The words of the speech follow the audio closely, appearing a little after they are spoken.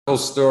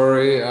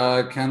Story,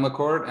 Ken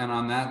LaCourte. And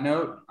on that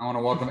note, I want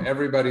to welcome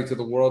everybody to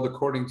the world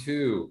according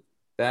to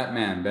that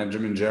man,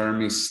 Benjamin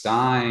Jeremy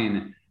Stein.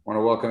 I want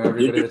to welcome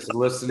everybody that's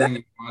listening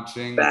and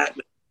watching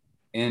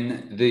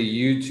in the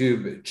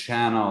YouTube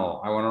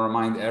channel. I want to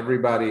remind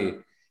everybody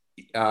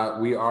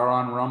we are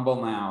on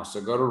Rumble now.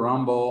 So go to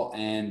Rumble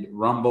and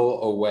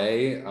rumble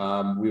away.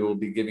 We will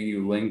be giving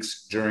you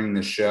links during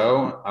the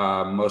show.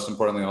 Most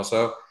importantly,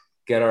 also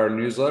get our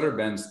newsletter,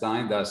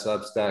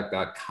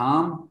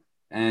 benstein.substack.com.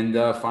 And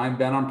find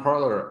Ben on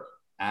Parler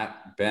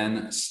at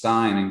Ben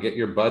Stein and get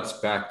your butts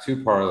back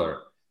to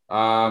Parler.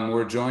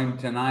 We're joined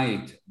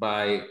tonight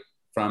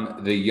from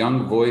the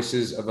Young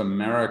Voices of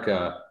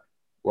America.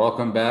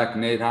 Welcome back,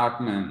 Nate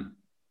Hochman.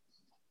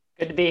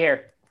 Good to be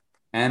here.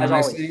 And am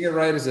I saying it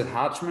right? Is it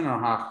Hochman or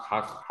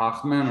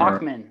Hochman?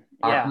 Hochman,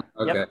 yeah.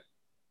 Okay. Yep.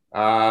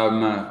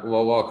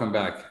 Well, welcome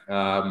back.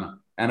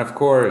 And of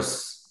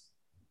course,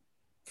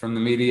 from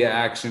the Media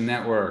Action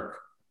Network,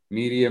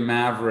 Media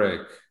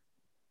Maverick,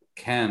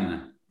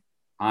 Ken,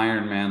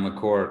 Iron Man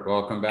LaCourte.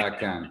 Welcome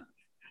back, Ken.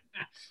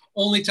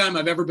 Only time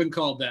I've ever been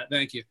called that.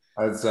 Thank you.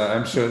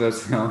 I'm sure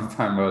that's the only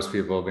time most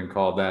people have been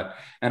called that.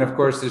 And of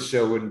course, this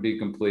show wouldn't be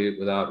complete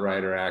without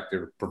writer,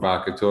 actor,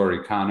 provocateur,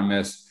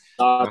 economist.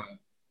 I'm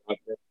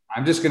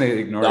just going to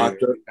ignore you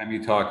every time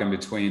you talk in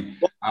between.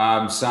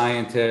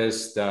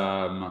 Scientist,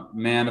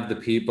 man of the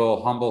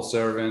people, humble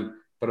servant,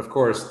 but of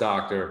course,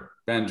 Dr.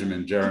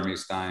 Benjamin Jeremy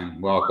Stein.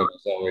 Welcome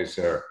as always,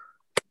 sir.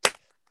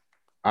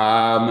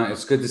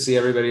 It's good to see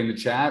everybody in the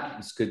chat.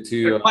 It's good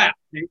to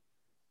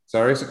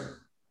sorry.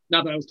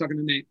 Not that I was talking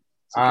to Nate.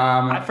 Okay.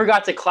 I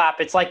forgot to clap.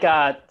 It's like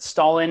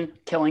Stalin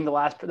killing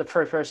the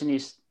first person who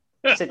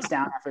sits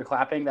down after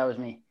clapping. That was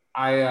me.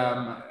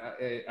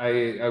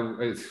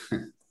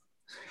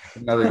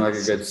 Nothing like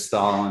a good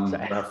Stalin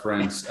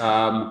reference.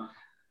 I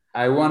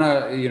want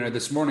to,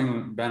 this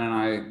morning, Ben and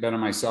I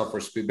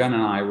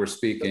were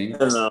speaking.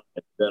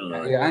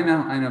 Yeah, I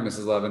know,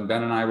 Mrs. Levin.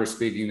 Ben and I were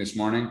speaking this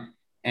morning.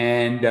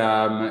 And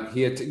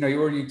he had,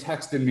 you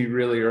texted me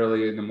really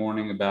early in the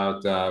morning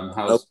about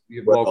how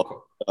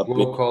woke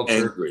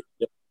culture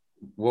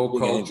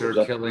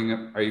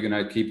killing. Are you going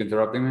to keep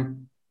interrupting me?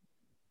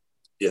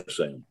 Yes,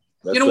 same.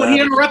 When he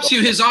interrupts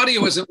you, his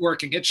audio isn't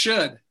working. It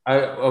should.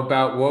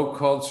 About woke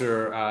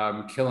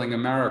culture killing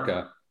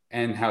America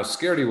and how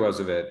scared he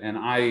was of it. And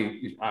I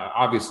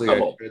obviously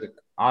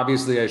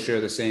I share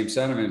the same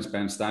sentiments,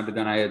 Ben Stein. But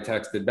then I had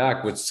texted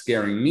back, what's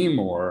scaring me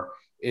more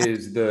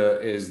is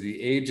the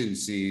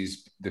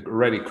agencies, the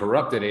already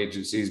corrupted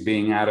agencies,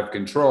 being out of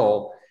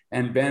control.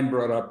 And Ben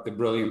brought up the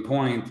brilliant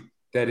point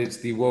that it's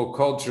the woke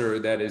culture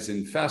that is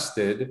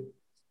infested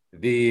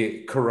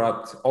the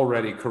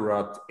already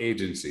corrupt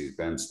agencies,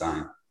 Ben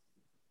Stein.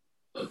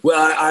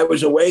 Well, I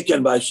was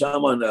awakened by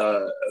someone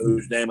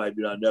whose name I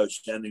do not know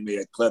sending me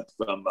a clip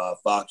from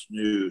Fox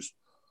News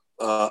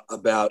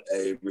about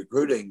a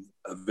recruiting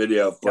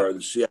video for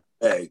the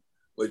CIA,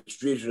 which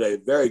featured a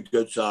very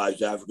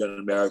good-sized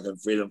African-American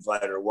freedom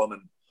fighter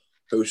woman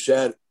who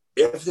said,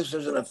 if this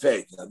isn't a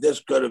fake, now this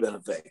could have been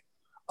a fake.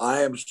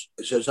 It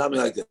said something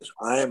like this: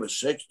 I am a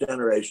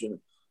sixth-generation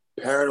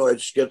paranoid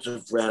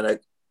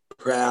schizophrenic,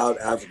 proud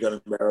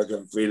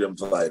African-American freedom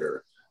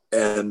fighter.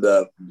 And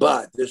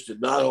but this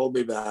did not hold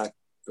me back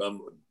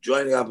from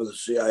joining up with the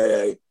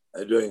CIA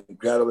and doing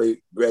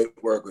incredibly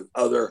great work with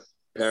other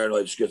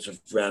paranoid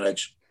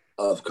schizophrenics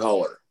of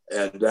color.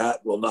 And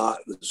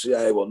the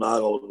CIA will not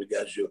hold it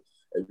against you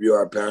if you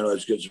are a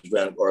paranoid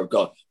schizophrenic or of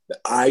color.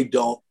 I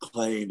don't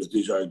claim that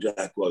these are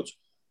exact quotes.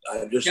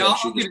 I'm just I'll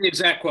give you the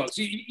exact quotes.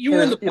 You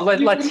were in the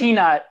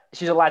Latina.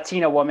 She's a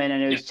Latina woman,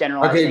 and it was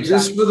generalizing. Okay,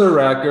 just for the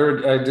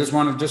record,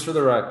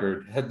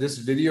 had this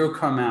video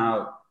come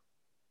out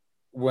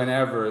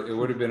whenever, it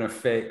would have been a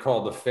fake,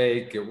 called a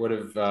fake. It would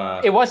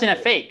have. It wasn't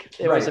a fake.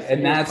 It was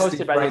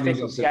posted by the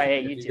official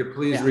CIA YouTube. You could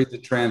please read the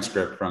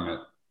transcript from it.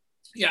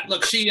 Yeah,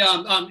 look, she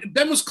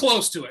Ben was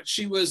close to it.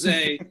 She was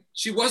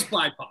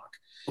BIPOC.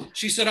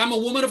 She said, "I'm a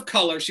woman of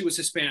color." She was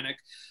Hispanic,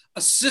 a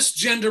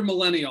cisgender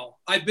millennial.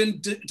 I've been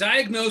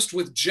diagnosed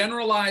with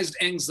generalized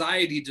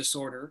anxiety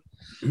disorder.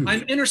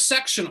 I'm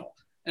intersectional,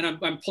 and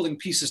I'm pulling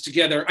pieces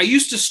together. I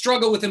used to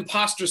struggle with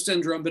imposter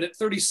syndrome, but at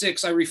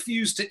 36, I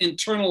refused to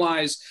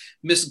internalize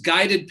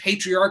misguided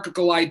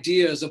patriarchal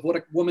ideas of what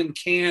a woman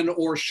can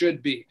or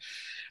should be.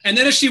 And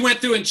then as she went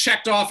through and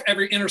checked off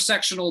every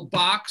intersectional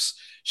box,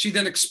 she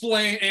then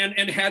explained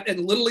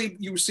and literally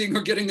you were seeing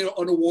her getting an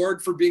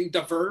award for being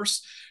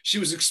diverse. She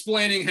was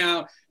explaining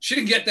how she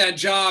didn't get that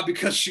job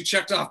because she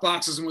checked off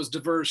boxes and was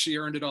diverse. She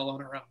earned it all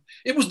on her own.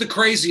 It was the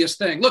craziest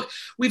thing. Look,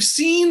 I'm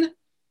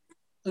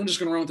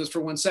just going to run with this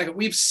for 1 second.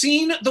 We've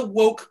seen the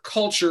woke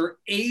culture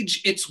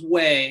age its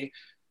way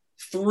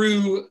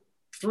through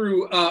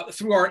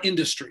our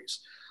industries.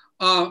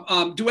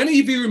 Do any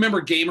of you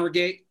remember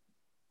Gamergate?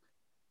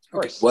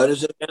 Okay. What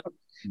is it?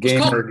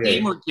 It's called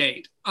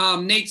Gamergate.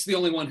 Nate's the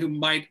only one who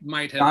might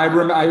have.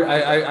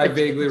 I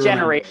vaguely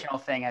remember.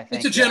 Generational thing, I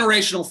think. It's a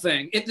generational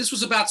thing. This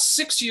was about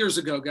 6 years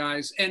ago,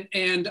 guys, and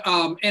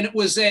it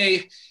was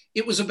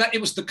it was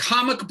the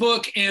comic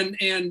book and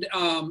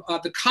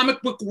the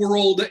comic book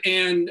world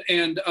and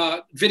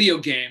video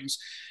games.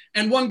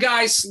 And one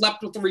guy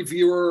slept with the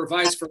reviewer or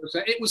vice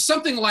versa. It was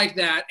something like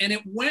that. And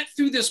it went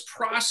through this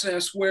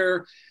process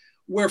where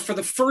for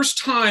the first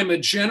time, a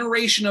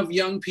generation of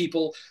young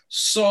people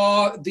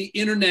saw the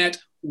internet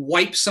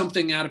wipe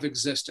something out of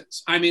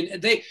existence. I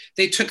mean,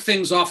 they took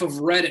things off of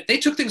Reddit. They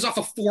took things off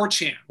of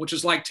 4chan, which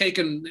is like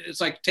taking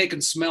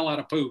smell out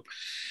of poop.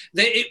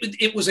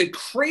 It was a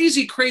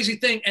crazy, crazy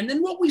thing. And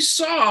then what we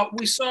saw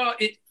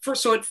it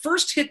first. So it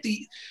first hit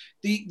the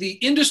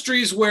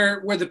industries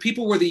where the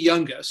people were the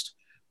youngest,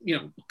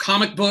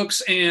 comic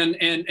books and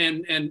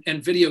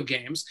video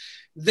games.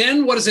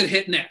 Then what does it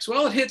hit next?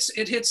 Well, it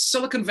hits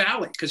Silicon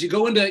Valley, because you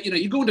go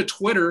into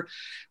Twitter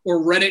or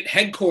Reddit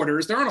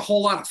headquarters, there aren't a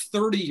whole lot of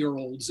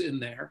 30-year-olds in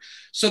there.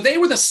 So they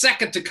were the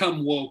second to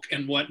come woke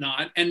and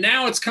whatnot. And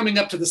now it's coming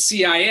up to the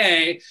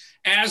CIA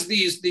as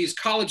these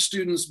college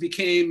students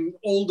became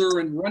older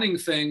and running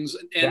things,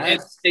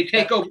 and they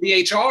take over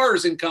the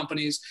HRs in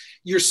companies.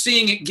 You're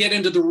seeing it get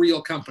into the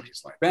real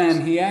companies like Ben,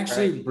 this. he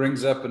actually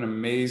brings up an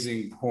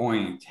amazing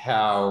point,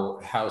 how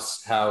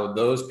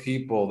those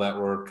people that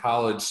were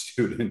college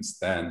students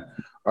then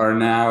are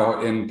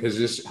now in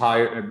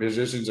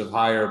positions of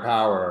higher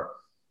power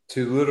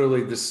to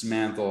literally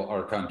dismantle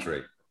our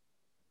country.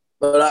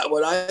 But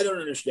what I don't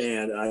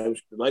understand, and I would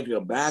like to go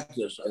back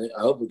to this,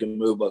 I hope we can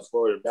move both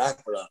forward and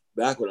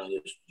backward on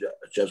this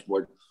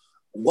chessboard.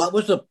 What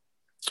was the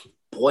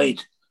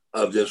point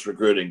of this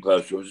recruiting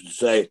poster? Was it to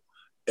say,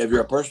 if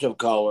you're a person of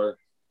color,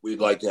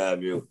 we'd like to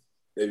have you.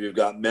 If you've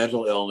got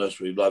mental illness,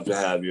 we'd love to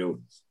have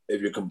you.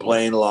 If you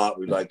complain a lot,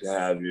 we'd like to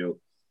have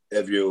you.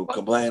 If you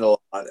complain a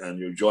lot and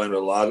you join with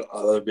a lot of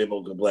other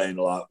people who complain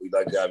a lot, we'd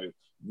like to have you.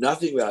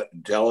 Nothing about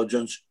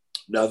intelligence,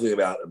 nothing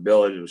about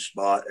ability to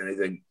spot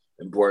anything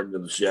important to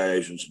the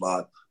CIA should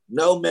spot.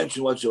 No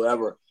mention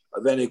whatsoever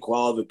of any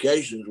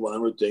qualifications one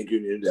would think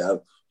you needed to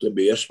have to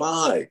be a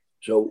spy.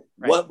 So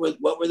what were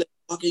they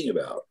talking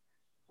about?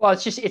 Well,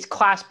 it's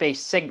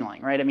class-based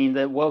signaling, right? I mean,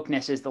 the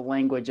wokeness is the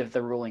language of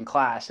the ruling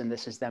class, and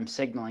this is them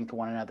signaling to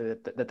one another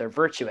that they're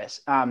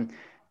virtuous. I'm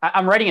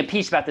writing a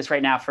piece about this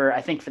right now for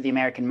the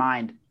American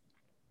Mind,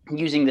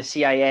 using the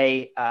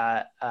CIA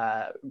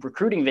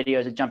recruiting video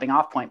as a jumping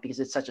off point, because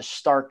it's such a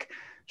stark,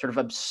 sort of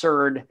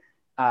absurd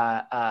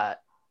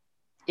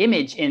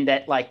image, in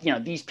that,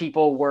 these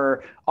people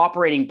were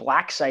operating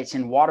black sites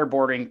and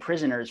waterboarding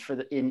prisoners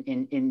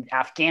in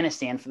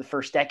Afghanistan for the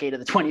first decade of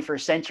the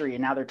 21st century.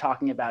 And now they're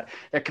talking about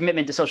their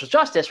commitment to social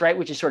justice, right?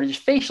 Which is sort of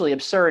just facially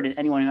absurd. And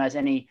anyone who has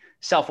any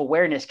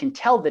self-awareness can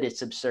tell that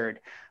it's absurd.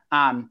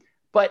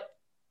 But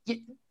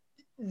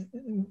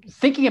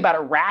thinking about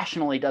it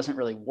rationally doesn't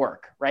really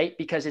work, right?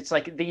 Because it's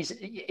like it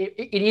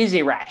is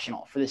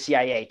irrational for the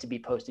CIA to be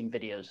posting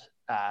videos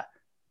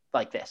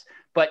like this.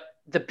 But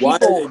the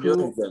people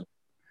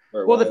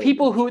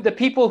the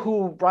people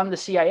who run the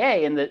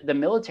CIA and the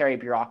military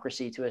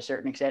bureaucracy, to a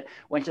certain extent,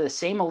 went to the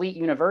same elite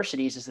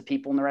universities as the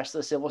people in the rest of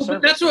the civil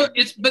service.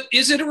 But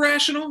is it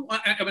irrational?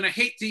 I mean, I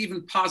hate to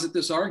even posit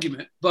this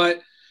argument,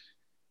 but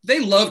they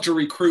love to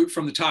recruit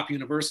from the top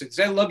universities.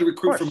 They love to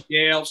recruit from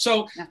Yale.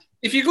 So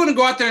if you're going to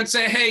go out there and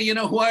say, hey, you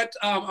know what,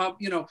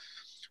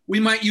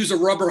 we might use a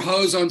rubber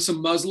hose on some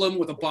Muslim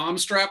with a bomb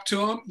strapped to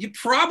them, you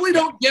probably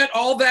don't get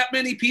all that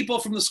many people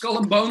from the Skull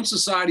and Bone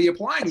Society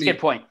applying. That's a good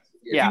point.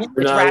 Yeah,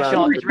 it's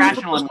rational. It's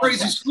rational. In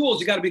crazy schools,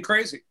 you got to be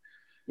crazy.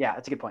 Yeah,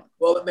 that's a good point.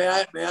 Well, may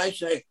I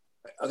say,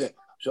 okay,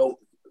 so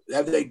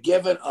have they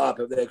given up?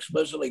 Have they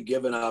explicitly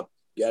given up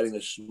getting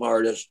the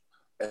smartest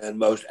and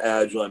most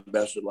agile and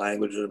best at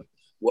languages?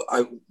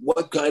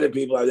 What kind of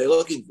people are they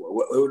looking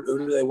for? Who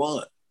do they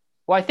want?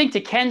 Well, I think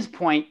to Ken's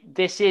point,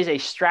 this is a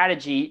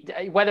strategy.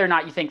 Whether or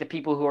not you think the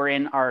people who are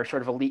in our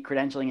sort of elite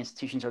credentialing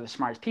institutions are the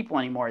smartest people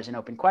anymore is an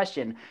open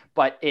question.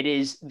 But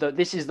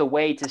this is the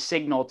way to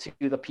signal to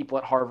the people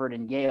at Harvard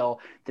and Yale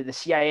that the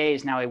CIA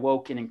is now a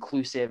woke and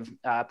inclusive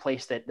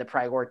place that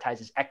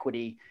prioritizes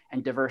equity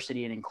and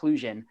diversity and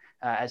inclusion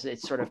as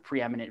its sort of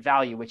preeminent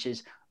value, which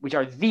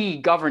are the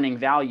governing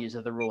values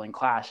of the ruling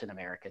class in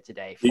America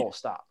today. Full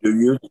stop.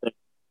 Do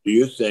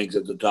you think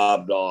that the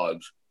top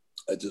dogs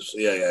at the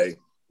CIA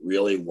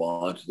really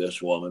want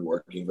this woman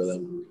working for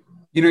them?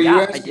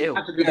 I do.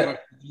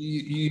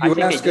 You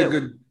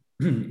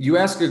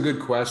ask a good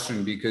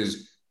question,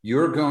 because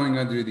you're going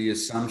under the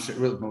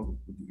assumption,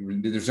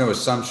 there's no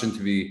assumption to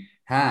be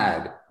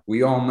had.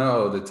 We all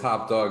know the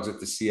top dogs at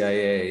the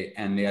CIA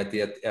and at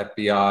the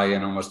FBI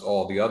and almost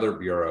all the other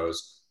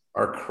bureaus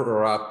are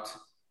corrupt,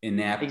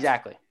 inept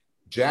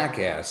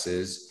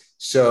jackasses.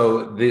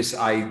 So this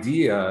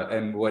idea,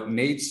 and what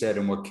Nate said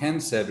and what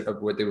Ken said,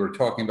 of what they were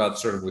talking about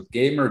sort of with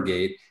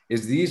Gamergate,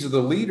 is these are the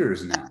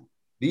leaders now.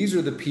 These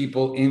are the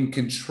people in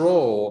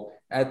control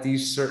at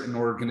these certain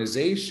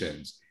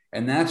organizations.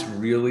 And that's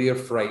really a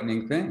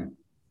frightening thing.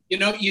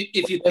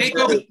 If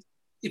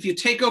you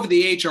take over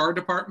the HR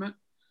department,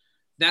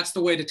 that's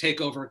the way to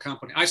take over a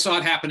company. I saw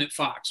it happen at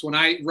Fox.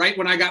 Right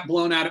when I got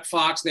blown out at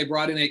Fox, they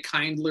brought in a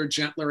kindler,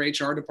 gentler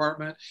HR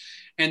department,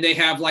 and they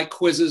have like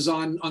quizzes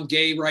on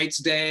gay rights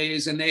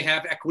days, and they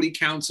have equity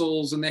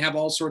councils, and they have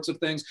all sorts of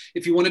things.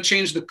 If you want to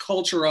change the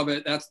culture of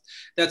it,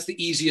 that's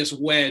the easiest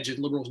wedge, and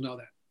liberals know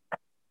that.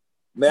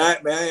 May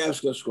I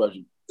ask this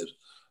question?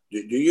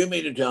 Do you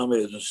mean to tell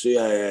me that the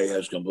CIA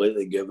has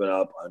completely given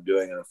up on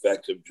doing an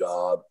effective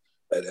job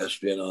at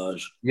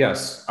espionage?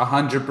 Yes,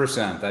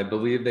 100%. I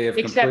believe they have.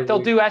 Except they'll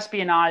do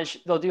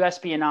espionage. They'll do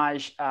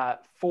espionage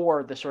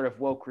for the sort of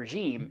woke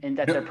regime, in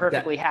that they're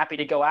perfectly happy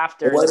to go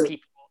after the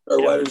people.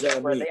 What does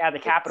that mean? They had the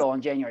Capitol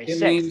on January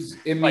 6th.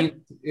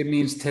 It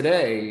means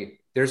today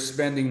they're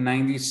spending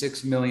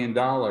 $96 million.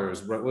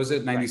 What was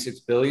it? 96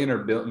 billion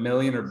or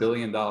million or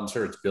billion dollars? I'm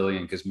sure it's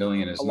billion, because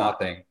million is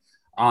nothing,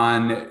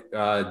 on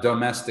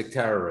domestic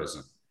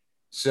terrorism.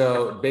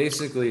 So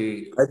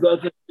basically, I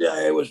thought the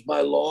CIA was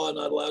by law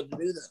not allowed to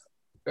do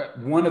that.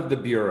 One of the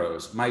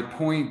bureaus. My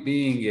point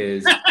being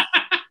is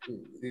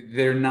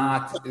they're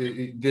not,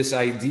 this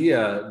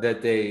idea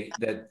that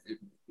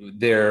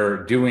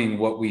they're doing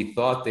what we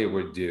thought they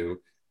would do.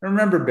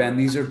 Remember, Ben,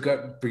 these are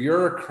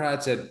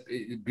bureaucrats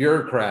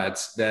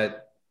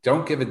that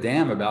don't give a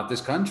damn about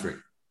this country.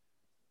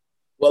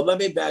 Well, let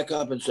me back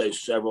up and say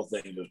several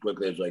things as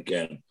quickly as I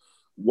can.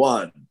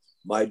 One,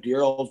 my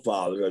dear old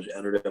father, who has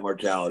entered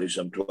immortality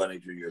some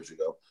 22 years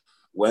ago,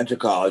 went to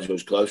college,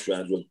 was close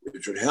friends with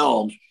Richard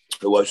Helms,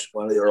 who was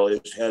one of the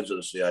earliest heads of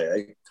the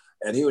CIA,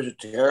 and he was a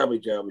terribly,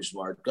 terribly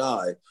smart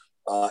guy.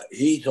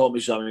 He told me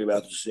something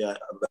about the CIA,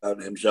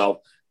 about himself,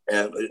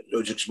 and it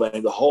was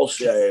explaining the whole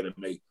CIA to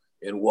me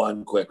in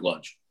one quick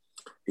lunch.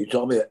 He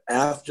told me that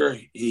after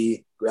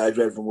he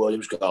graduated from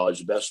Williams College,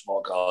 the best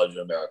small college in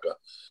America,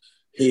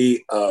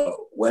 he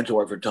went to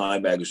work for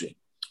Time magazine.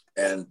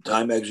 And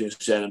Time magazine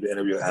sent him to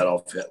interview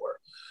Adolf Hitler.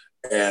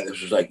 And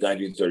this was like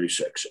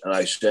 1936. And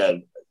I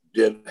said,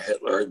 did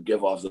Hitler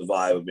give off the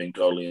vibe of being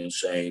totally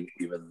insane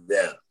even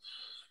then?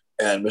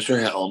 And Mr.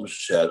 Helms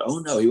said, oh,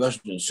 no, he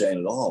wasn't insane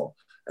at all.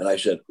 And I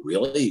said,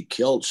 really? He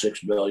killed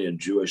 6 million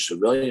Jewish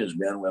civilians,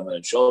 men, women,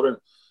 and children,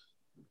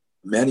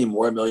 many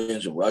more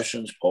millions of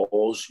Russians,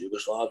 Poles,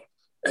 Yugoslavs,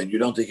 and you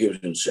don't think he was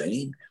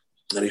insane?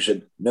 And he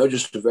said, no,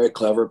 just a very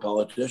clever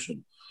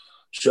politician.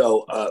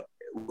 So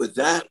with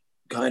that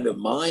kind of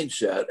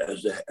mindset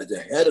as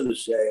the head of the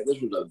CIA,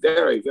 this was a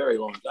very, very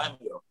long time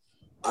ago,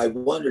 I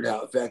wondered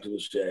how effective the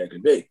CIA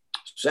could be.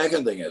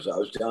 Second thing is, I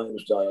was telling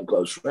a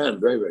close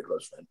friend, very, very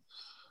close friend,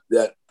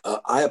 that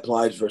I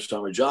applied for a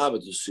summer job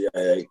at the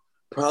CIA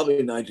probably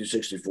in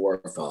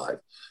 1964 or 5.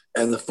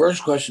 And the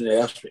first question they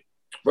asked me,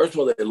 first of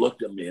all, they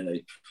looked at me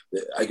and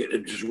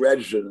it just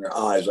registered in their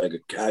eyes like a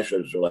cash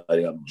register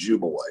lighting up, Jew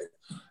boy.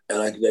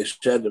 And they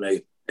said to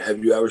me,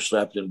 have you ever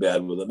slept in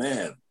bed with a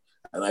man?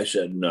 And I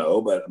said,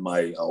 no, but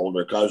my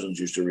older cousins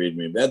used to read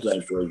me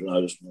bedtime stories when I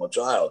was a small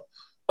child.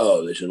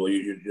 Oh, they said, well,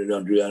 you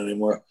don't do that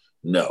anymore?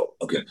 No.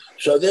 Okay.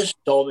 So this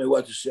told me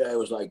what the CIA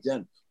was like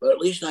then. But at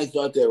least I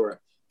thought they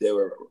were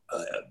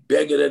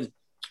bigoted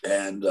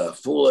and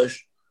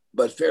foolish,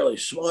 but fairly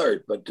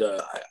smart. But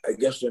I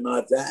guess they're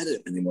not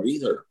that anymore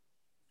either.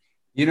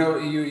 You know,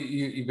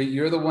 but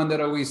you're the one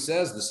that always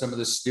says that some of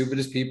the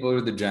stupidest people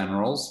are the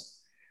generals.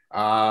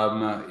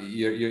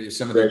 You're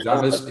some of the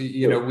dumbest.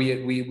 You know,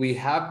 we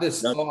have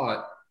this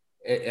thought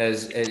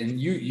and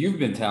you've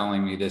been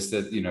telling me this,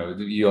 that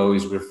you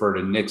always refer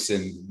to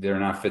Nixon. They're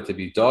not fit to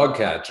be dog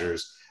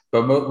catchers,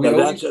 but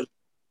that's a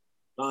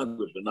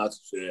Congress, but not the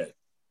CIA.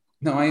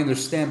 No, I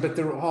understand, but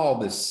they're all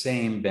the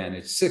same, Ben.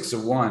 It's 6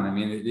 of 1. I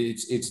mean,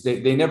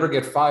 they never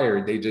get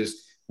fired. They just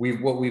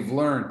what we've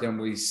learned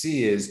and we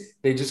see is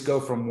they just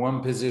go from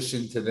one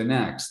position to the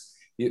next.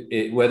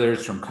 Whether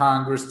it's from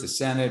Congress to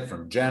Senate,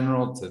 from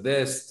general to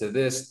this,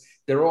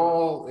 they're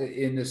all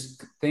in this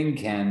thing,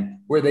 Ken,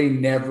 where they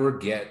never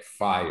get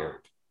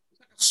fired.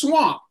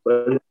 Swamp.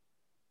 But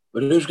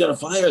who's going to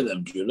fire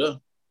them,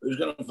 Judah? Who's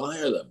going to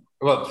fire them?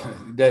 Well,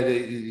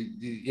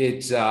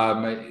 it's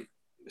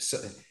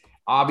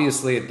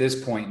obviously at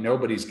this point,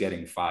 nobody's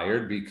getting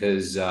fired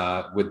because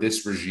with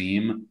this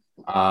regime,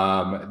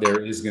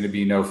 there is going to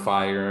be no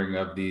firing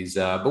of these.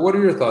 But what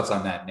are your thoughts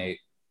on that, Nate?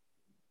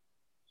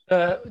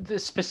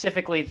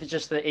 Specifically,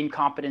 just the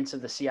incompetence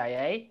of the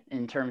CIA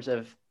in terms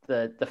of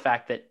the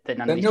fact that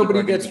none of these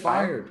nobody gets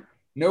fired.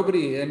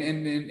 Nobody,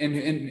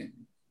 and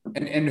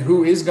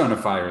who is going to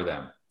fire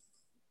them?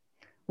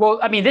 Well,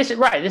 I mean, this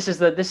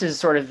is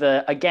sort of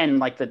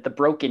the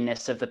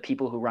brokenness of the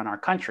people who run our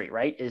country,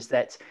 right? Is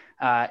that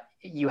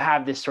you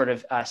have this sort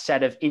of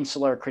set of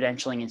insular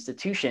credentialing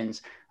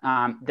institutions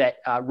that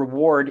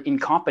reward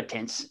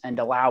incompetence and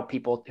allow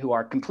people who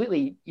are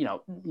completely,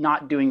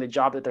 not doing the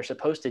job that they're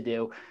supposed to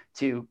do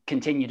to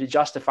continue to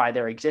justify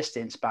their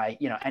existence by,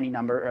 any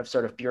number of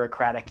sort of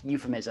bureaucratic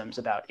euphemisms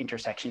about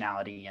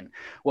intersectionality and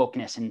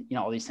wokeness and,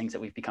 all these things that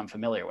we've become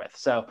familiar with.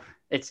 So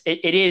it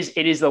is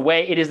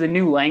the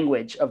new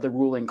language of the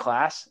ruling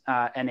class.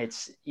 And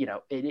it's,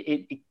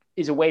 it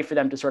is a way for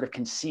them to sort of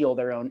conceal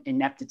their own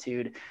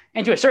ineptitude.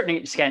 And to a certain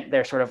extent,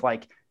 they're sort of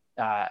like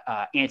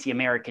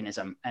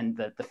anti-Americanism and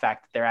the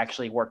fact that they're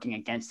actually working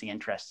against the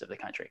interests of the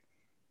country.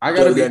 I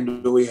got to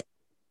then do we have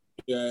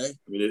CIA? I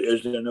mean,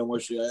 is there no more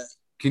CIA?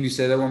 Can you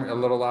say that one a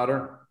little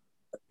louder?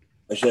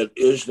 I said,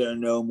 is there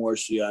no more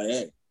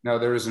CIA? No,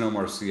 there is no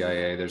more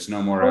CIA. There's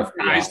no more FBI.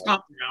 Guys,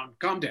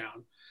 calm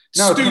down.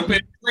 No,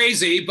 stupid,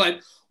 crazy,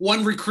 but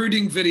one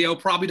recruiting video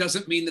probably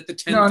doesn't mean that the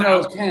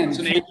 10,000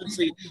 an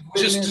agency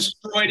just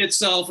destroyed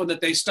itself and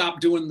that they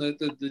stopped doing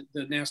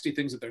the nasty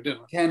things that they're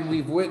doing. Ken,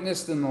 we've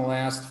witnessed in the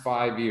last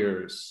 5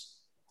 years,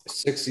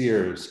 6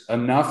 years,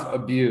 enough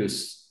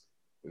abuse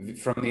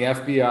from the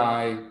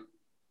FBI,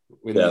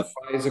 with the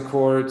FISA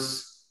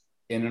courts,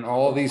 and in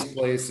all these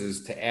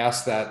places to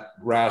ask that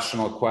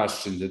rational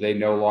question: do they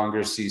no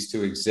longer cease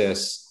to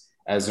exist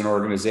as an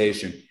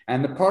organization?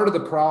 And the part of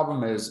the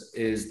problem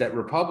is that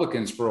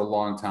Republicans for a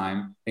long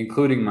time,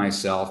 including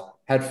myself,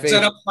 had faith.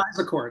 Set up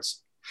FISA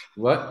courts.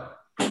 What?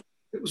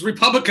 It was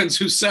Republicans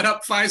who set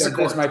up FISA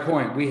courts. That's my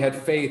point. We had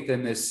faith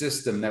in this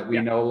system that we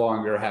no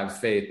longer have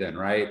faith in,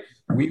 right?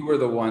 We were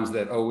the ones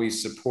that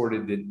always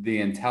supported the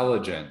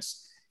intelligence.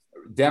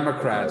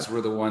 Democrats were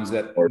the ones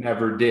that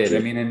never did. I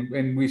mean,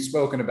 and we've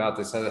spoken about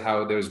this,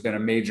 how there's been a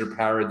major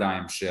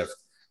paradigm shift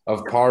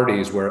of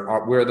parties where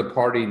we're the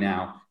party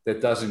now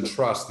that doesn't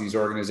trust these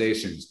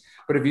organizations.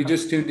 But if you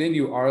just tuned in,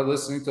 you are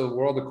listening to The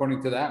World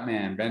According to That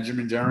Man,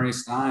 Benjamin Jeremy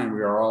Stein.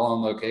 We are all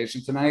on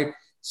location tonight.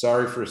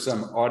 Sorry for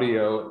some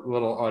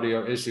little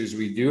audio issues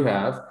we do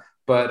have,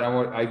 but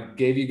I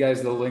gave you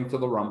guys the link to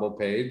the Rumble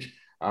page.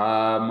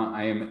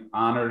 I am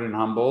honored and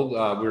humbled.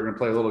 We're going to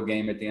play a little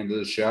game at the end of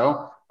the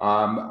show.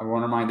 I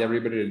want to remind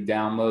everybody to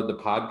download the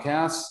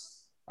podcast,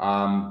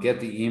 get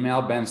the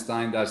email,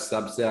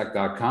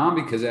 benstein.substack.com,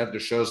 because after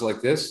shows like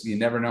this, you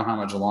never know how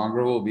much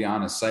longer we'll be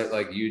on a site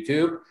like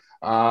YouTube.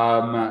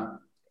 Well,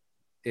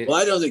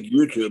 I don't think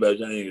YouTube has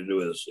anything to do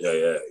with the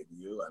CIA.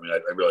 I mean, I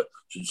really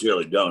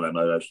sincerely don't. I'm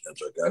not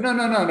that's okay.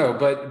 No.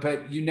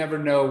 But you never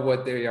know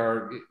what they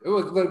are.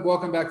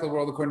 Welcome back to The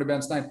World According to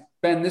Ben Stein.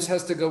 Ben, this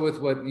has to go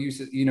with what you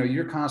said. You know,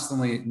 you're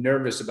constantly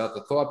nervous about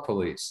the thought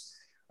police.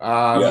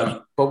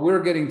 But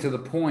we're getting to the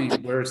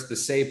point where it's the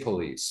say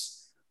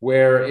police,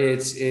 where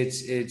it's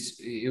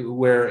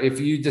where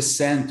if you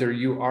dissent or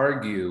you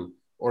argue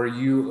or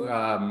you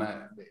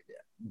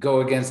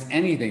go against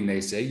anything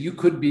they say, you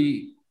could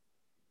be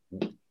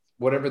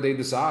whatever they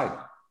decide.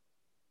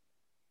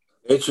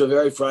 It's a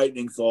very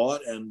frightening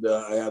thought, and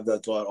I have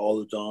that thought all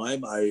the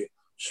time. I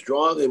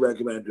strongly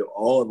recommend to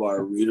all of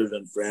our readers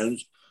and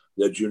friends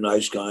that you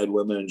nice, kind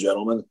women and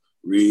gentlemen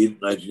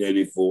read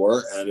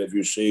 1984, and if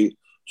you see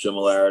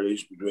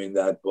similarities between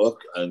that book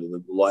and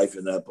the life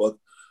in that book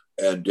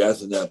and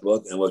death in that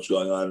book and what's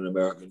going on in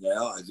America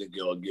now, I think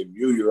it'll give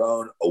you your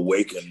own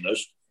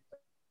awakeness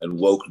and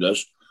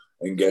wokeness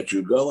and get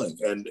you going.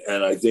 And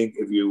I think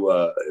if you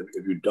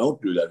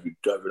don't do that, if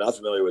you're not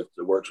familiar with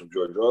the works of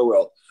George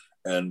Orwell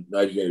and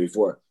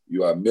 1984,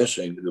 you are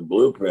missing the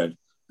blueprint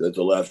that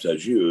the left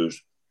has used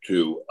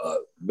to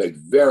make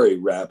very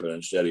rapid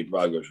and steady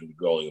progress in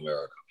controlling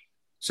America.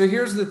 So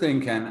here's the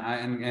thing, Ken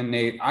and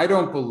Nate, I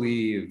don't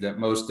believe that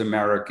most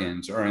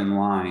Americans are in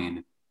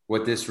line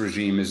what this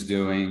regime is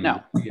doing,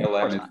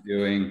 BLM is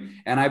doing.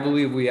 And I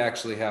believe we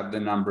actually have the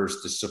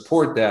numbers to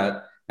support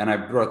that. And I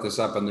brought this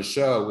up on the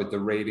show with the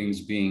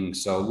ratings being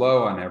so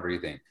low on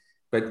everything.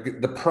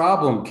 But the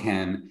problem,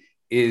 Ken,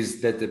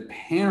 is that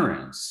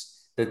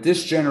that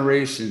this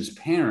generation's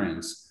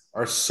parents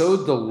are so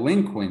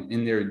delinquent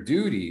in their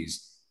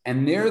duties,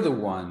 and they're the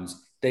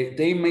ones,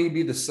 they may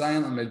be the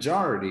silent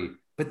majority,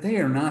 but they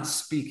are not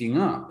speaking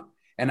up.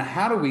 And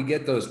how do we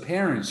get those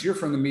parents? You're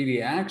from the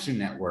Media Action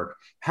Network.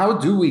 How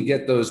do we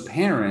get those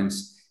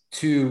parents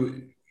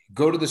to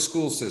go to the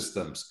school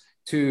systems,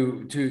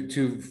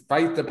 to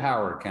fight the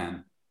power,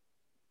 Ken?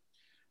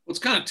 Well, it's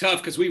kind of tough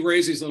because we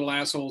raise these little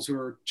assholes who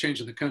are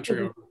changing the country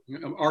over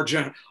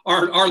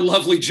our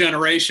lovely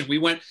generation. We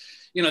went,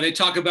 you know, they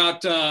talk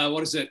about,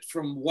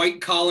 from white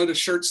collar to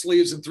shirt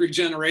sleeves in 3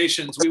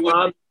 generations. We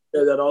went.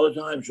 Say that all the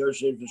time, shirt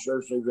sleeves to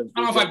shirt sleeves. I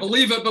don't know if I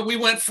believe it, but we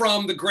went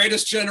from the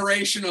greatest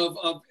generation of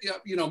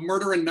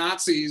murdering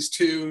Nazis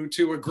to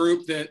a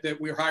group that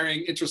we're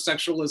hiring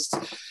intersexualist,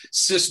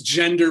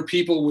 cisgender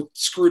people with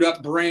screwed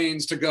up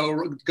brains to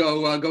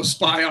go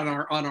spy on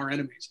our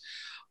enemies.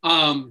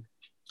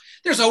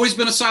 There's always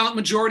been a silent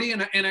majority,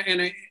 and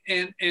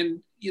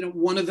you know,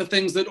 one of the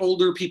things that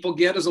older people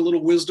get is a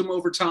little wisdom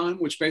over time,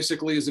 which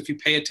basically is if you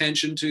pay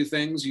attention to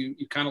things, you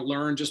kind of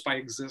learn just by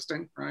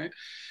existing, right?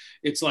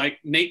 It's like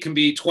Nate can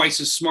be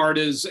twice as smart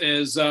as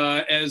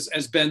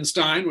Ben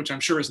Stein, which I'm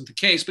sure isn't the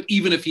case. But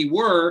even if he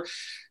were,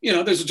 you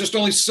know, there's just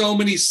only so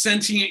many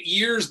sentient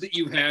years that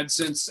you've had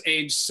since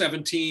age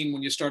 17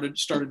 when you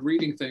started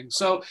reading things.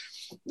 So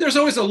there's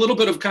always a little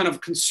bit of kind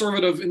of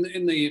conservative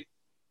in the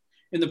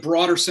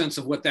broader sense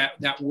of what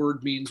that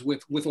word means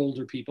with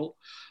older people.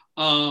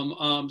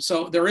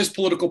 So there is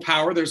political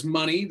power. There's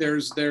money.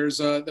 There's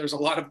a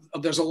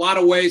lot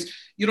of ways.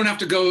 You don't have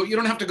to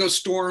go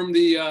storm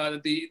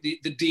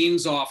the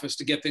dean's office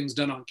to get things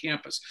done on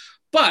campus,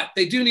 but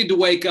they do need to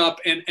wake up.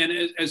 And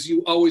as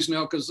you always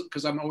know,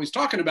 because I'm always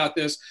talking about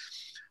this,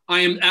 I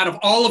am, out of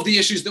all of the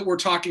issues that we're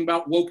talking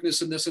about,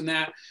 wokeness and this and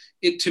that,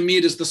 to me,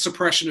 it is the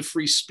suppression of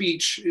free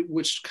speech,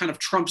 which kind of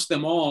trumps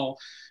them all.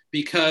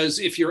 Because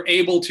if you're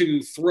able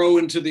to throw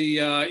into the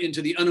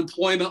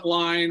unemployment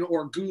line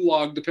or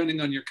gulag,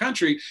 depending on your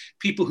country,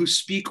 people who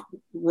speak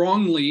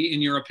wrongly,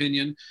 in your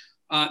opinion,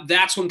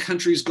 that's when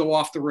countries go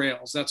off the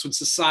rails. That's when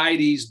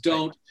societies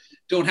don't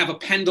have a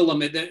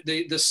pendulum.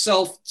 The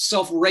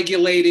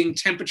self-regulating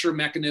temperature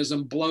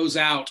mechanism blows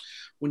out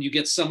when you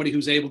get somebody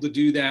who's able to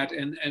do that,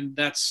 and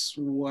that's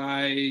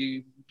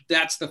the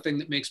thing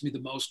that makes me the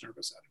most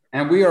nervous out of it.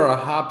 And we are a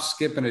hop,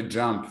 skip, and a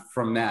jump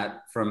from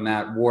that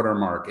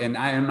watermark. And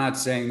I am not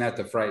saying that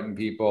to frighten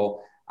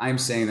people. I'm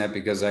saying that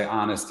because I,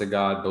 honest to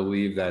God,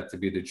 believe that to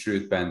be the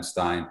truth, Ben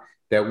Stein,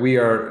 that we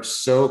are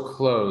so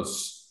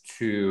close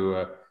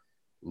to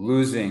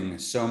losing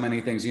so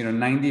many things.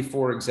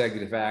 94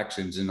 executive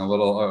actions in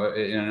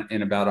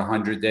in about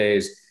 100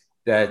 days,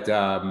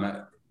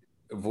 that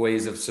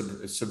ways of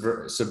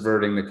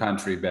subverting the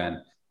country,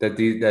 Ben, that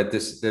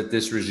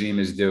this regime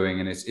is doing,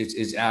 and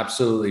it's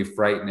absolutely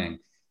frightening.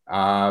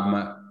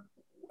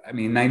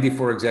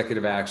 94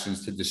 executive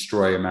actions to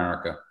destroy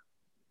America.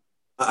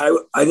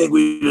 I think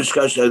we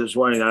discussed that this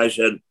morning. I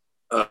said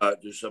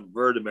to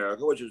subvert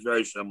America, which is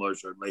very similar,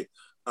 certainly.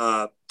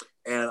 And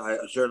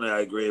I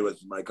agree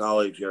with my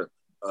colleagues here.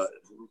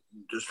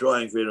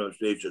 Destroying freedom of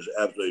speech is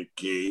absolutely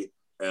key.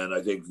 And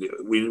I think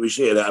we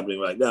see it happening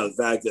right now. The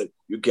fact that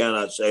you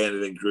cannot say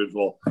anything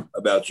truthful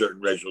about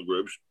certain racial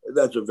groups,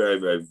 that's a very,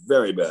 very,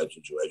 very bad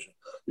situation.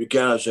 You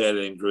cannot say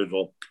anything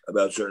truthful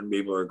about certain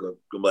people who are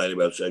complaining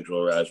about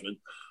sexual harassment.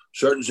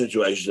 Certain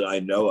situations that I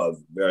know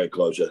of very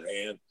close at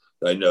hand,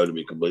 that I know to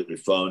be completely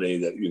phony,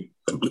 that you,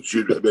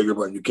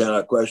 you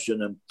cannot question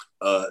them.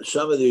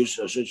 Some of these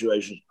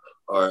situations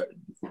are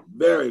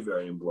very,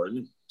 very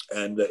important.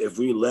 And if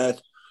we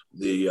let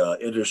the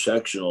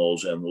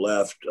intersectionals and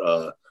left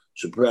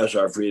suppress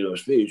our freedom of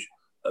speech,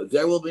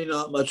 there will be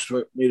not much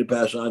for me to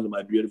pass on to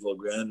my beautiful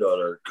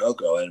granddaughter,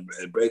 Coco, and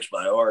it breaks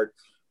my heart.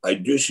 I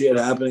do see it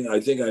happening. I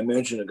think I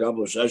mentioned a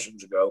couple of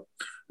sessions ago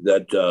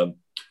that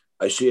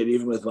I see it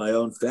even with my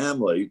own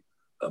family.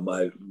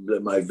 My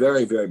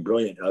very, very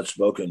brilliant,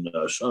 outspoken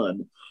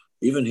son,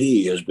 even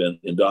he has been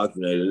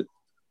indoctrinated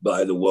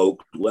by the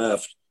woke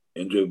left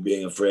into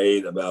being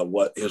afraid about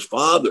what his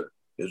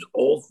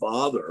old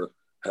father,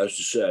 has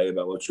to say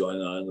about what's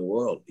going on in the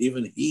world.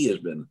 Even he has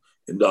been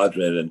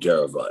indoctrinated and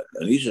terrified,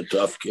 and he's a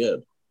tough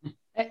kid.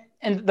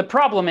 And the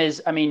problem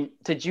is,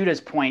 to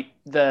Judah's point,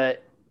 the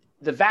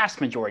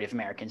vast majority of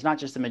Americans, not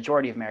just the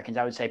majority of Americans,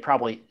 I would say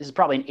this is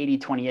probably an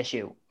 80-20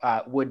 issue,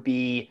 would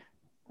be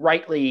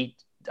rightly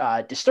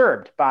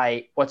disturbed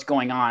by what's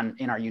going on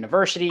in our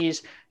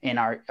universities, in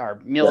our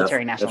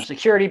military, national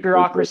security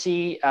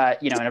bureaucracy,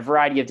 in a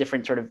variety of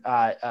different sort of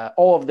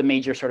all of the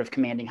major sort of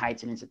commanding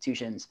heights and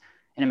institutions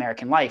in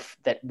American life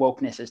that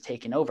wokeness has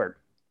taken over.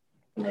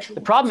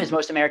 The problem is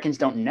most Americans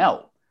don't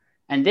know.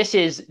 And this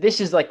is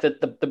like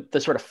the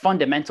sort of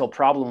fundamental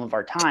problem of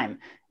our time,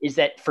 is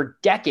that for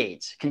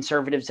decades,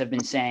 conservatives have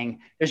been saying,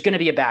 there's going to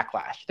be a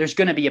backlash. There's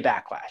going to be a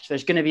backlash.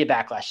 There's going to be a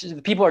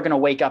backlash. People are going to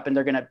wake up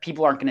and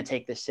people aren't going to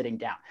take this sitting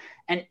down.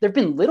 And there've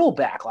been little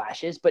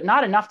backlashes, but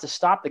not enough to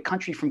stop the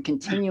country from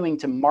continuing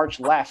to march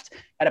left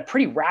at a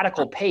pretty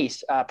radical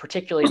pace,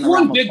 particularly in the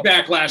realm of one big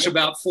backlash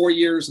about 4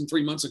 years and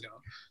 3 months ago.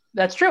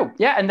 That's true.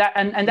 Yeah. And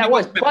that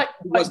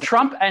was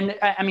Trump.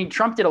 And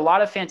Trump did a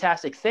lot of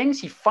fantastic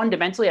things. He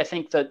fundamentally, I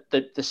think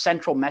the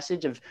central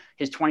message of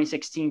his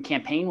 2016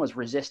 campaign was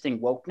resisting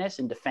wokeness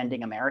and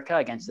defending America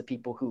against the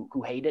people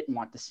who hate it and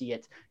want to see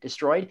it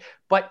destroyed.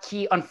 But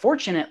he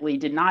unfortunately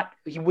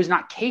was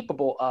not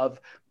capable of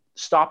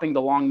stopping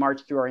the long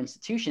march through our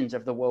institutions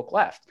of the woke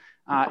left.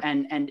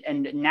 And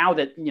now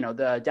that,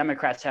 the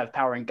Democrats have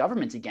power in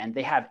government again,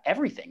 they have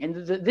everything.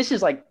 And this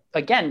is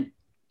again,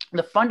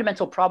 the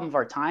fundamental problem of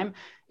our time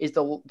is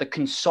the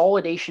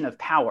consolidation of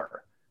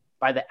power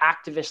by the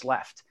activist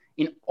left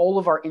in all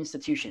of our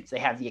institutions. They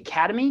have the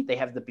academy, they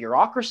have the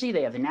bureaucracy,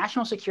 they have the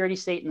national security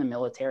state and the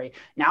military.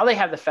 Now they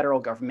have the federal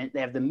government,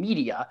 they have the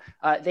media.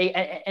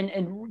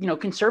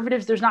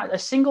 Conservatives, there's not a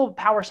single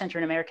power center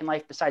in American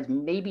life besides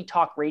maybe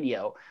talk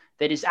radio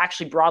that is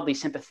actually broadly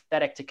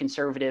sympathetic to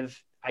conservative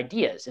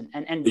ideas.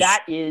 And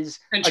that is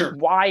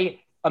why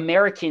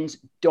Americans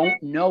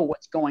don't know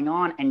what's going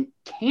on and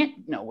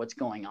can't know what's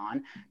going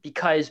on,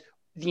 because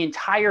the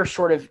entire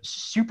sort of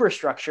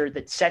superstructure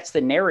that sets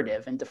the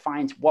narrative and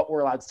defines what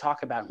we're allowed to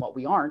talk about and what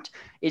we aren't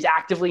is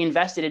actively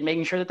invested in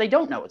making sure that they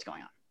don't know what's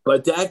going on.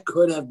 But that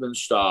could have been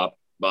stopped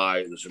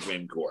by the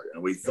Supreme Court.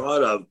 And we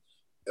thought of,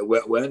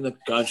 when the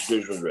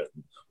Constitution was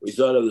written, we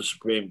thought of the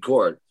Supreme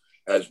Court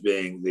as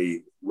being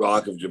the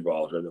rock of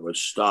Gibraltar that would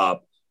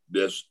stop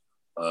this,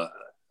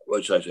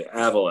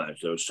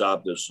 avalanche, that would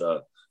stop this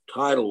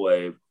tidal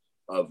wave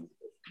of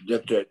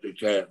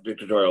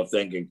dictatorial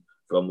thinking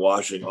from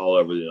washing all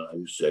over the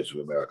United States of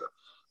America.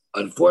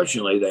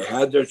 Unfortunately, they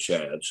had their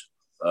chance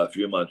a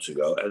few months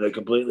ago, and they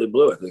completely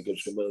blew it. They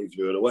just completely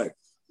threw it away.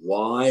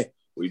 Why?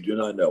 We do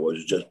not know. Was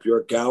it just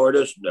pure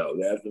cowardice? No,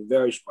 they had some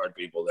very smart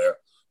people there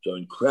So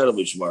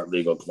incredibly smart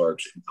legal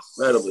clerks,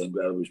 incredibly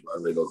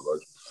smart legal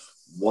clerks.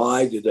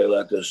 Why did they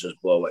let this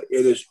just blow away?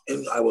 It is,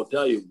 I will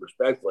tell you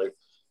respectfully,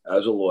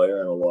 as a lawyer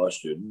and a law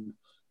student,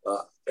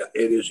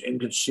 it is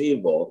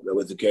inconceivable that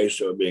with the case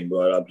that were being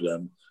brought up to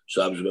them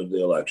subsequent to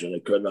the election, they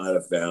could not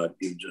have found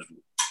even just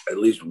at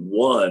least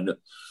one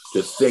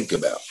to think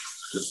about.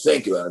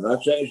 I'm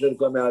not saying it should have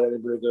come out any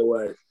particular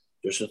way,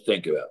 just to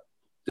think about.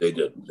 They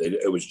didn't.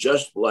 It was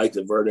just like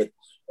the verdict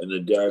in the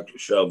Derek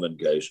Chauvin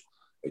case.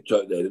 They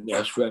didn't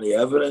ask for any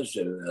evidence.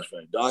 They didn't ask for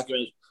any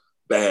documents.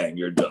 Bang,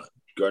 you're done.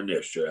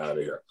 Garnished, you're out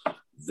of here.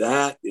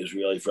 That is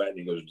really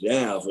frightening because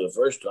now, for the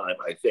first time,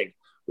 I think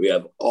we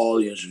have all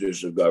the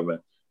institutions of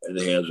government in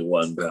the hands of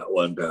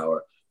one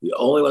power. The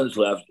only one that's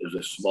left is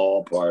a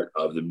small part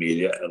of the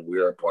media, and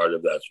we're a part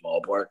of that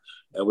small part.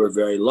 And we're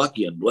very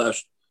lucky and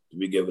blessed to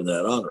be given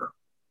that honor.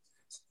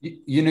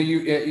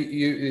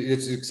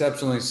 It's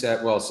exceptionally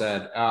well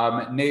said.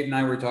 Nate and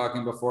I were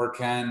talking before,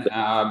 Ken.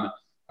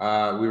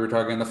 We were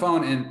talking on the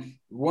phone, and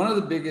one of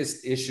the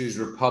biggest issues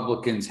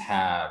Republicans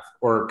have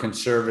or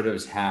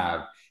conservatives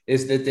have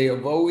is that they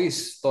have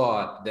always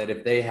thought that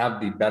if they have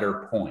the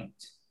better point,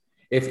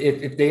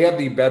 if they have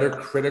the better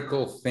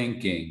critical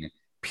thinking,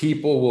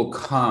 people will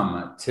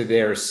come to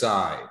their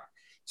side.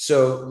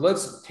 So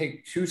let's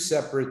take two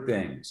separate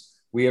things.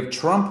 We have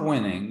Trump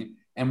winning,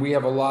 and we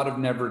have a lot of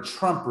never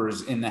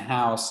Trumpers in the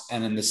House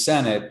and in the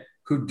Senate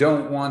who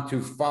don't want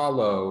to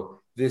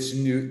follow this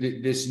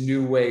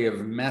new way of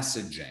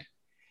messaging.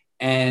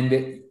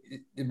 And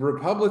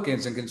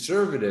Republicans and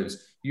conservatives,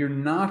 you're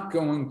not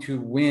going to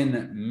win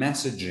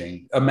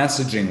a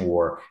messaging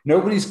war.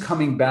 Nobody's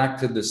coming back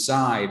to the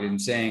side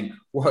and saying,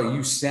 well,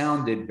 you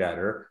sounded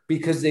better,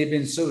 because they've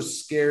been so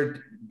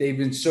scared. They've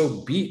been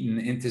so beaten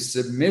into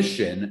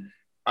submission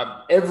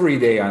every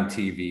day on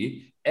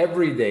TV,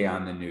 every day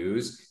on the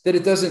news, that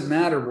it doesn't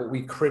matter what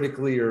we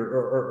critically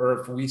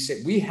or if we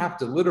say. We have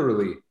to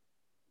literally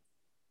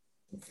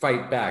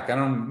fight back. I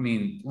don't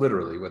mean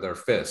literally with our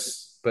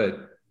fists,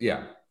 but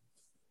yeah.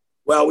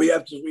 Well,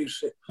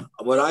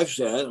 what I've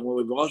said and what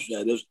we've all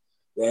said is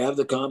they have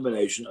the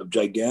combination of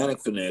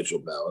gigantic financial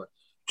power,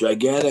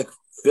 gigantic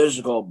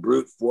physical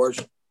brute force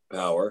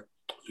power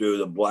through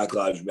the Black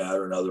Lives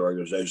Matter and other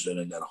organizations,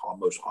 and that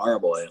most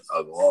horrible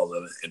of all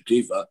of them,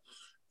 Antifa,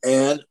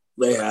 and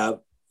they have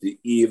the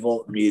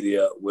evil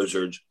media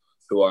wizards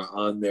who are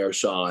on their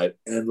side,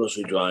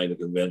 endlessly trying to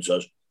convince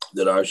us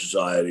that our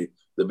society,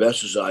 the best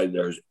society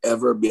there has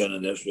ever been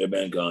in the history of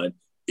mankind,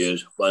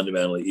 is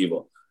fundamentally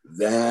evil.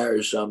 There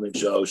is something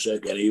so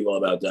sick and evil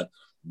about that.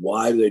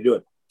 Why do they do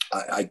it?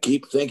 I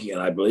keep thinking,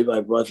 and I believe I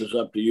brought this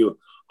up to you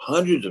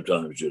hundreds of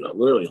times,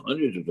 literally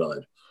hundreds of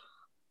times.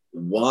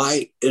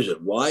 Why is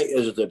it? Why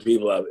is it that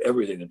people have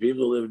everything? The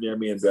people who live near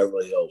me in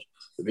Beverly Hills,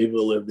 the people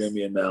who live near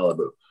me in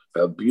Malibu,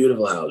 have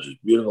beautiful houses,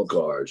 beautiful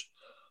cars.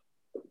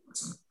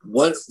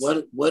 What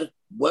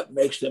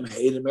makes them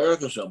hate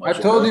America so much?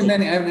 I've told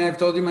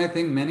you my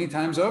thing many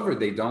times over.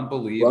 They don't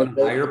believe in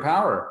higher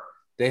power.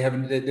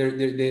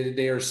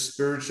 They are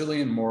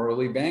spiritually and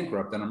morally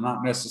bankrupt, and I'm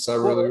not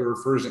necessarily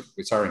referring.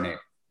 Sorry, Nate.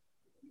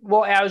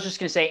 Well, I was just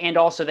going to say, and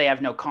also they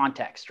have no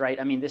context, right?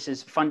 I mean, this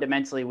is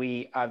fundamentally,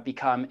 we have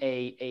become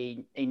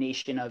a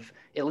nation of,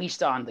 at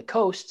least on the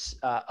coasts,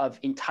 of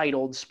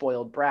entitled,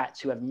 spoiled brats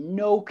who have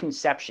no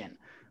conception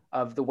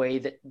of the way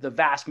that the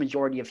vast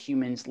majority of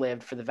humans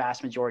lived for the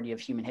vast majority of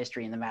human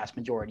history and the vast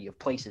majority of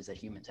places that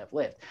humans have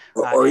lived.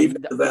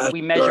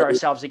 We measure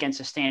ourselves against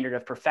a standard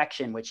of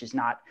perfection, which is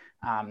not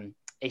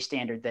a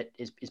standard that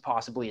is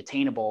possibly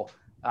attainable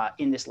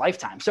in this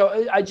lifetime.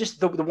 So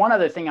the one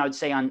other thing I would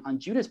say on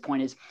Judah's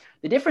point is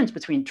the difference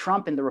between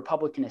Trump and the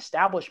Republican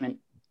establishment.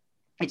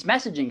 It's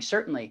messaging,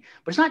 certainly,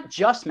 but it's not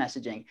just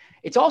messaging.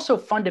 It's also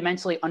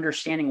fundamentally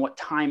understanding what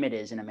time it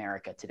is in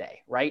America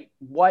today, right?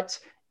 The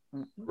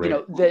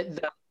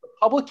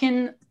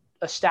Republican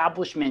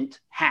establishment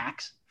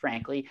hacks,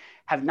 frankly,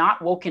 have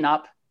not woken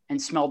up and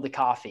smelled the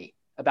coffee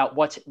about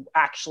what's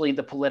actually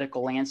the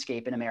political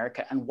landscape in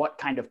America and what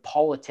kind of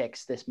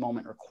politics this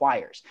moment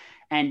requires.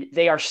 And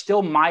they are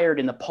still mired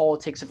in the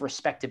politics of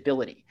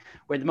respectability,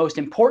 where the most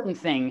important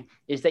thing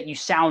is that you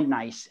sound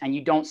nice and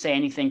you don't say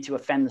anything to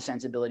offend the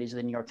sensibilities of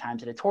the New York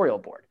Times editorial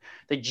board.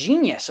 The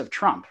genius of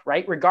Trump,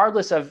 right,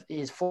 regardless of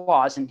his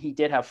flaws, and he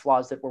did have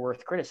flaws that were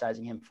worth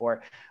criticizing him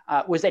for,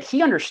 was that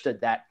he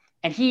understood that,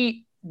 and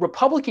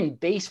Republican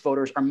base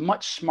voters are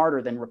much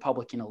smarter than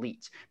Republican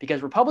elites,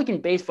 because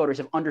Republican base voters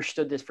have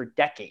understood this for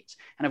decades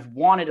and have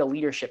wanted a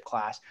leadership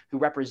class who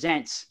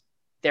represents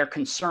their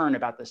concern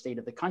about the state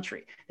of the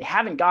country. They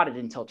haven't got it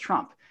until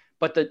Trump.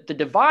 But the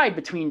divide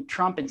between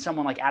Trump and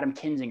someone like Adam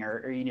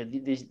Kinzinger, or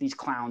these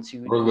clowns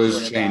who, or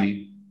Liz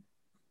Cheney.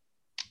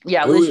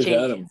 Yeah, Who Liz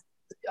Cheney. Adam?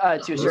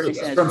 To a certain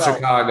extent, from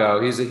Chicago.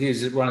 He's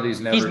one of these.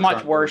 He's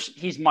much worse.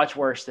 He's much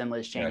worse than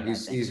Liz Cheney. Yeah,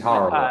 he's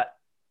horrible.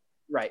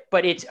 Right,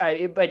 but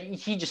but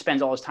he just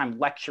spends all his time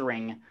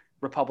lecturing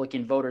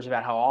Republican voters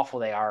about how awful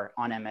they are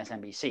on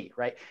MSNBC,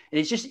 right? And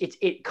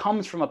it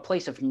comes from a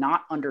place of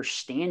not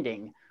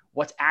understanding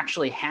what's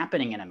actually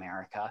happening in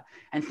America,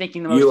 and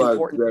thinking the most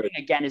important thing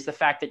again is the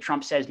fact that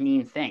Trump says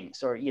mean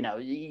things, or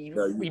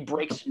he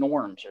breaks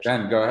norms or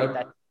something. Ben, go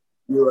ahead.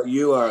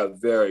 You are a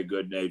very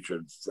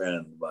good-natured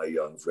friend, my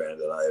young friend,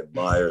 and I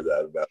admire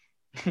that about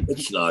you.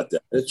 It's not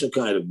that. It's a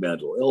kind of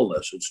mental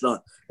illness. It's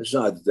not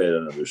that they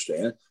don't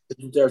understand.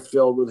 It's that they're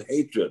filled with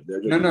hatred.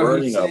 They're just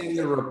burning he's up. saying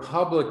the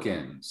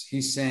Republicans.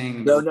 He's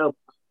saying no.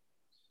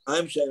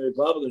 I'm saying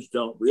Republicans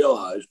don't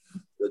realize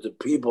that the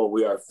people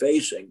we are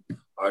facing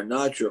are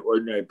not your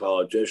ordinary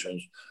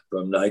politicians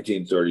from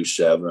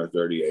 1937 or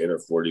 38 or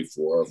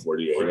 44 or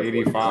 48 or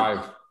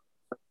 85.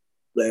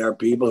 They are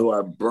people who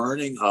are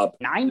burning up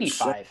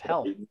 95,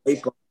 hell.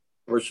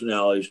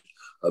 Personalities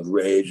of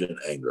rage and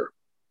anger.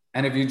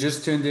 And if you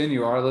just tuned in,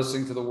 you are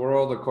listening to The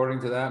World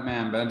According to that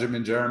man,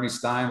 Benjamin Jeremy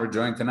Stein. We're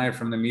joined tonight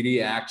from the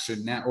Media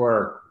Action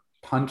Network,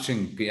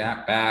 punching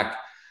back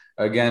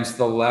against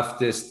the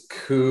leftist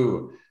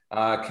coup.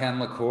 Ken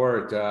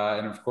LaCourte,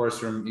 and of course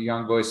from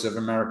Young Voice of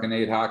America,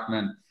 Nate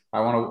Hochman. I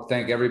want to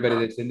thank everybody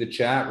that's in the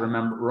chat.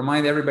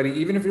 Remind everybody,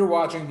 even if you're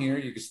watching here,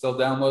 you can still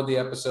download the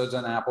episodes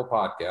on Apple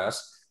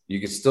Podcasts. You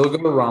can still go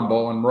to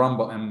Rumble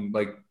and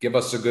like give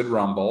us a good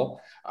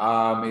rumble.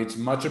 It's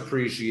much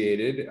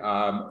appreciated.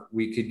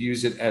 We could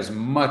use it as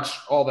much,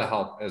 all the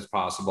help as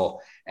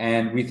possible.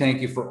 And we thank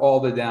you for all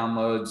the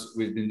downloads.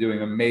 We've been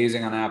doing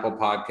amazing on Apple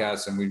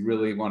Podcasts, and we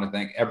really want to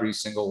thank every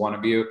single one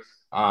of you.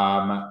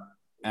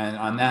 And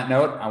on that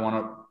note, I want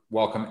to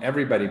welcome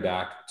everybody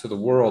back to The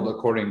World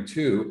According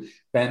to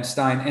Ben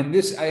Stein. And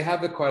this, I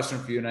have a question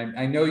for you, and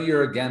I know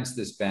you're against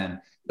this,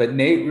 Ben, but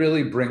Nate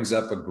really brings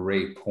up a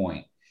great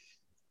point.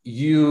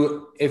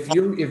 If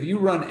you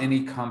run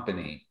any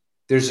company,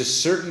 there's a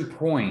certain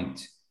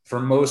point for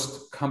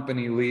most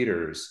company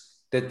leaders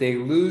that they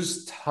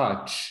lose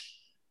touch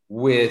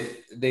with.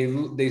 They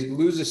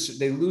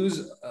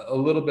lose a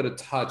little bit of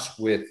touch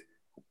with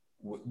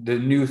the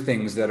new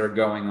things that are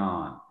going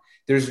on.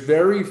 There's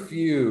very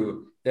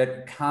few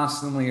that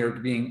constantly are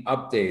being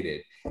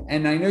updated.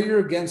 And I know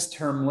you're against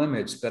term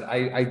limits, but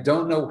I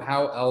don't know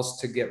how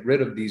else to get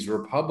rid of these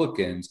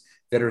Republicans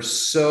that are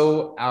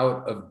so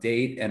out of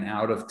date and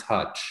out of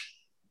touch.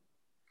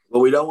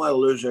 Well, we don't want to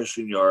lose our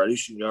seniority.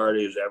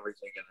 Seniority is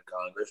everything in the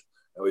Congress,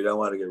 and we don't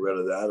want to get rid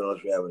of that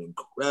unless we have an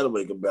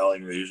incredibly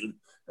compelling reason.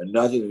 And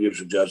nothing that you've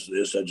suggested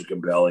is such a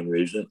compelling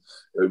reason.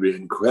 It would be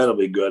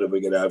incredibly good if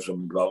we could have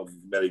some Republican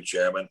committee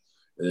chairman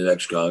in the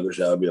next Congress.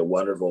 That would be a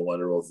wonderful,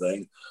 wonderful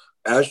thing.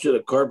 As to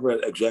the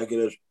corporate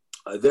executives,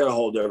 they're a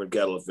whole different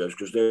kettle of fish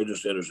because they're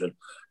just interested,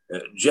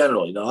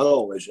 generally, not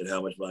always, in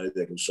how much money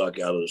they can suck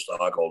out of the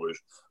stockholders.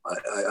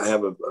 I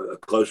have a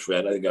close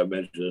friend, I think I've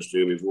mentioned this to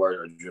you before,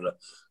 Arjuna,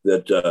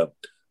 that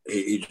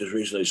he just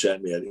recently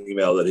sent me an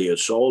email that he had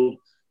sold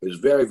his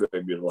very,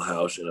 very beautiful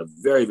house in a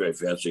very, very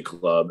fancy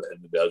club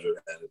in the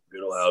desert, and a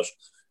beautiful house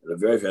in a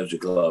very fancy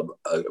club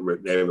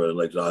neighborhood in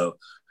Lake Tahoe,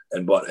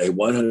 and bought a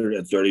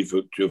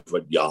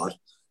 132-foot yacht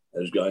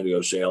and is going to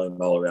go sailing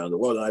all around the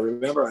world. And I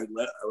remember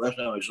last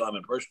time I saw him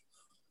in person,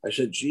 I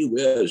said, gee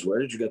whiz, where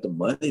did you get the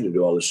money to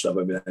do all this stuff?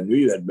 I mean, I knew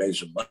you had made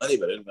some money,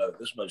 but I didn't know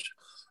this much.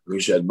 And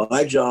he said,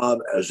 my job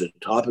as a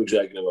top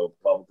executive of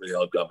a publicly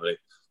held company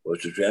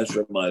was to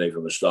transfer money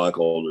from the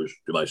stockholders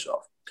to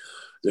myself.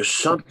 There's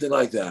something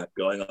like that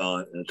going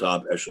on in the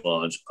top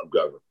echelons of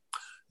government.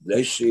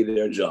 They see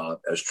their job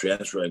as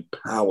transferring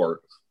power,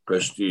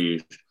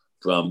 prestige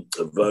from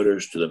the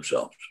voters to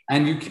themselves.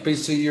 And you're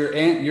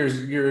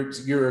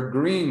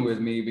agreeing with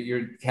me, but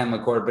you're Ken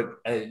LaCourte,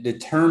 but the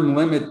term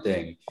limit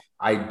thing,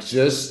 I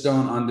just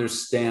don't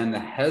understand the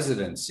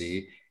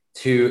hesitancy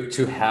to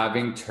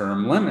having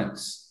term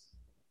limits.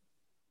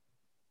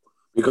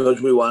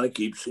 Because we want to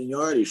keep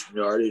seniority.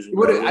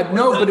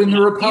 No, but in the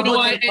Republican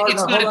Party,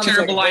 it's not a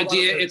terrible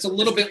idea. It's a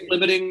little bit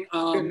limiting.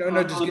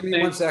 Just give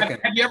me 1 second.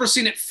 Have you ever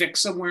seen it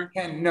fixed somewhere?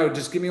 Ken, no,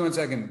 just give me 1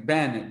 second.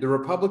 Ben, the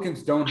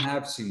Republicans don't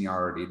have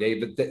seniority.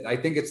 I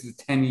think it's the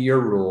 10-year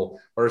rule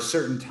or a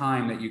certain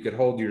time that you could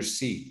hold your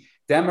seat.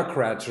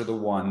 Democrats are the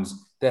ones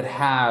that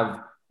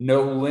have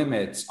no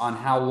limits on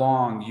how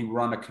long you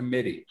run a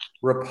committee.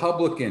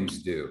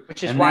 Republicans do.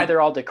 Which is why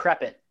they're all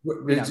decrepit.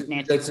 That's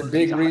a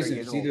big reason.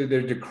 It's either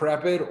they're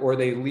decrepit or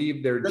they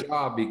leave their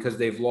job because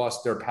they've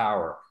lost their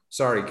power.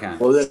 Sorry, Ken.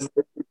 Well, then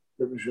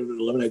we should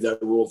eliminate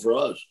that rule for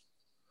us.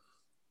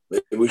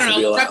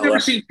 I've never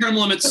seen term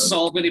limits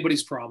solve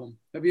anybody's problem.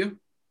 Have you?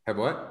 Have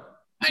what?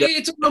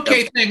 It's an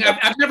okay thing.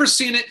 I've never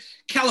seen it.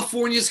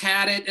 California's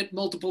had it at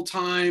multiple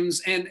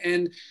times, and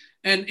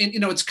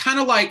it's kind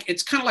of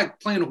like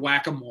playing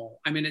whack-a-mole.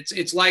 I mean,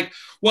 it's like,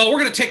 well, we're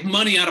going to take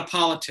money out of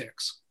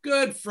politics.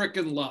 Good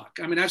freaking luck.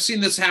 I mean, I've seen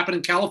this happen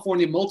in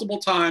California multiple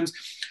times.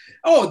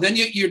 Oh, then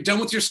you're done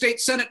with your state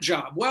Senate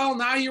job. Well,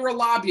 now you're a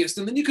lobbyist,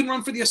 and then you can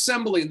run for the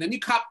assembly, and then you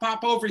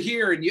pop over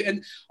here,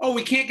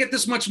 we can't get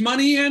this much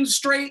money in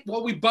straight.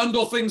 Well, we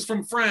bundle things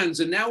from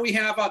friends, and now we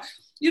have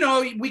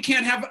we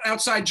can't have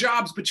outside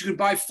jobs, but you can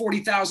buy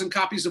 40,000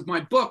 copies of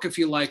my book if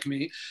you like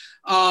me.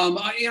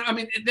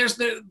 There's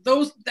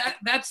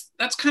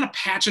that's kind of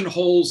patching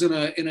holes in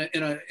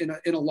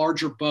a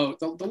larger boat.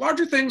 The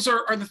larger things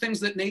are the things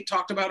that Nate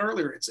talked about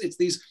earlier. It's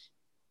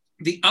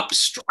the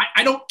upstream.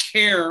 I don't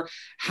care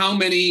how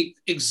many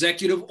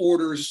executive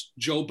orders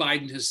Joe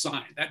Biden has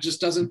signed. That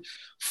just doesn't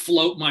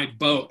float my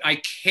boat.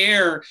 I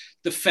care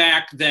the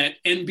fact that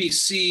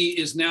NBC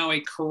is now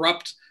a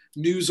corrupt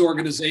news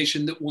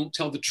organization that won't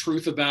tell the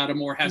truth about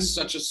him or has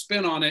such a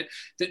spin on it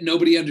that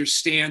nobody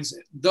understands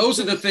it. Those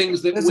are the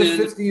things that That's a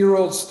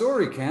 50-year-old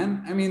story,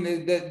 Ken. I mean,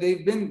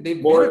 they've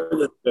been more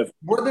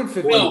than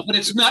 50. No, but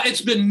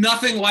it's been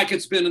nothing like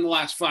it's been in the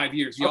last 5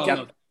 years. Y'all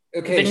know that.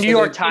 Okay, the New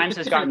York Times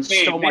has gotten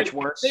so much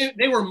worse.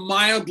 They were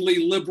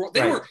mildly liberal.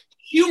 They were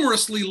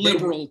humorously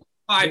liberal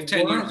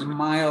 5-10 years ago.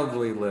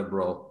 Mildly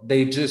liberal.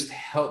 They just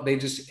held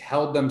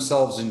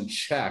themselves in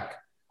check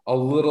a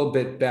little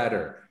bit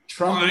better.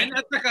 Trump, fine.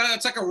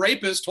 That's like a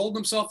rapist holding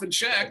himself in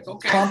check.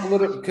 Okay.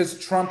 Because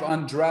Trump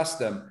undressed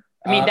them.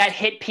 I mean, that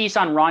hit piece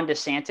on Ron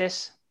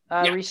DeSantis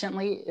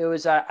recently. It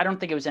was I don't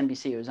think it was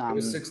NBC. It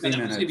was 60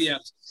 Minutes.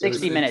 CBS.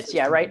 60 Minutes.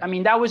 Yeah, right. I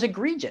mean, that was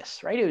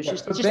egregious, right? It was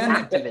just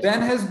activism.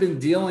 Ben has been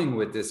dealing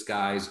with this,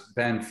 guys,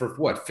 Ben, for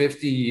what,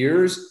 50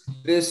 years?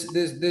 This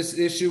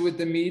issue with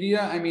the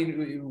media. I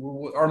mean,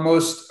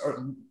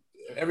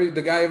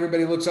 the guy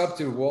everybody looks up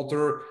to,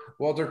 Walter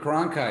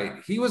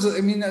Cronkite. He was,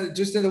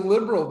 just a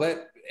liberal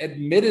that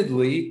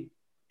admittedly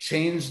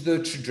changed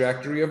the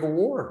trajectory of a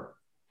war.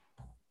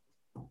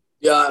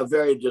 Yeah, a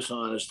very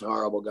dishonest,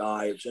 horrible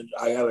guy.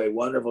 I have a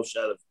wonderful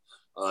set of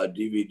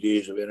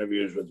DVDs of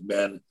interviews with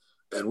men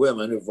and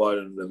women who fought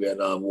in the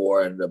Vietnam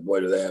War, and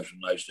boy, do they have some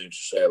nice things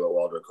to say about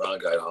Walter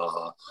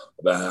Cronkite,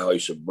 about how he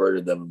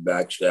subverted them and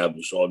backstabbed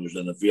the soldiers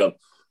in the field.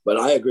 But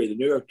I agree, the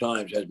New York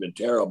Times has been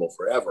terrible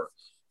forever,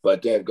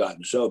 but they've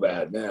gotten so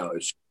bad now.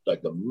 It's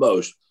like the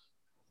most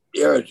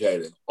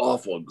irritating,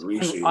 awful,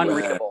 greasy,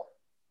 unreadable.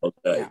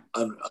 Okay.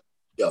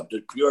 Yeah.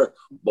 Just pure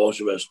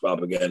Bolshevist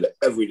propaganda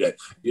every day.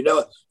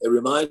 It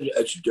reminds me,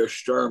 it's Der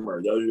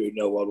Stürmer. Those of you who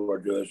know World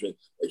War II history,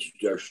 it's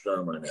Der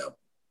Stürmer now.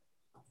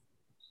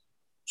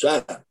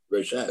 Sad,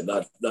 very sad,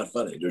 not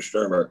funny. Der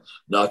Stürmer,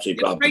 Nazi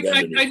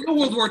propaganda. I know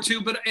World War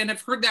II, and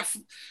I've heard Der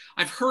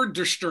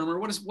Stürmer.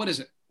 What is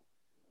it?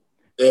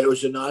 It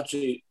was a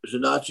Nazi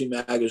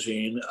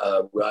magazine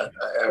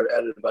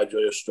edited by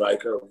Julius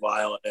Streicher, a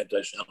violent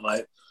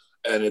anti-Semite.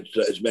 And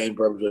its main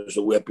purpose was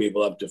to whip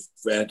people up to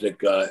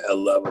frantic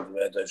levels of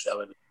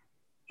anti-Semitism.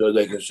 So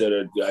they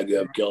considered the idea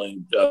of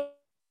killing. The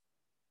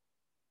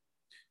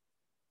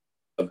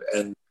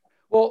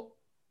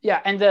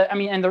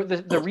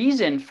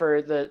reason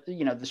for the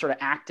sort of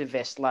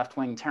activist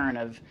left-wing turn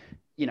of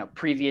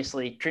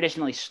previously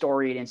traditionally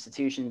storied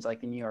institutions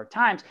like the New York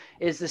Times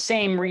is the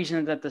same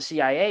reason that the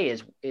CIA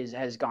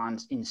has gone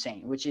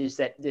insane, which is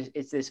that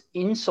it's this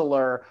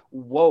insular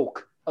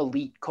woke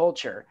elite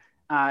culture.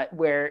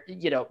 Where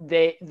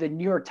the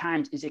New York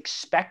Times is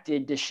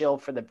expected to shill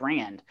for the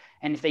brand,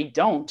 and if they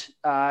don't,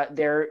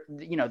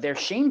 they're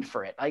shamed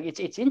for it. Like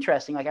it's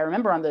interesting. Like I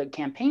remember on the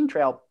campaign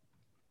trail,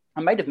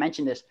 I might have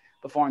mentioned this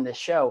before on this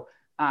show.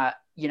 The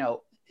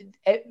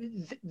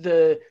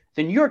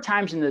New York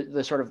Times and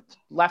the sort of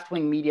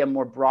left-wing media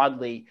more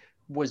broadly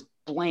was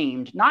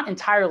blamed, not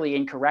entirely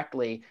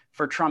incorrectly,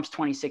 for Trump's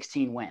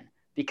 2016 win,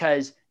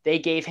 because they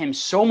gave him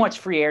so much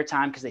free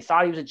airtime because they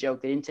thought he was a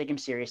joke. They didn't take him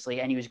seriously,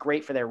 and he was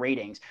great for their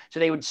ratings. So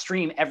they would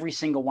stream every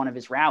single one of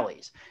his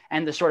rallies.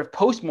 And the sort of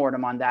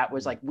postmortem on that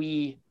was like,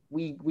 we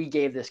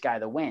gave this guy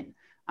the win.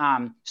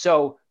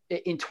 So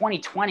in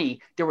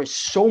 2020, there was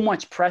so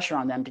much pressure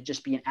on them to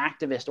just be an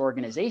activist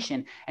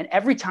organization. And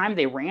every time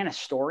they ran a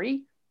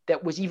story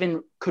that was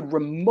could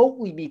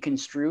remotely be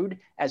construed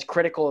as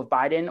critical of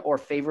Biden or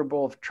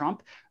favorable of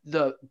Trump,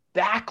 the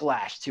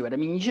backlash to it. I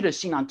mean, you should have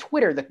seen on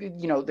Twitter,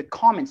 the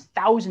comments,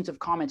 thousands of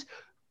comments.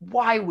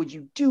 Why would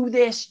you do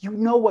this? You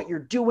know what you're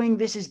doing.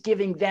 This is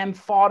giving them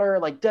fodder,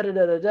 like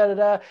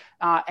and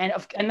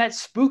that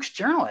spooks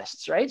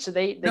journalists, right? So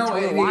they toe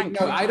the line.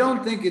 No, I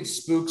don't think it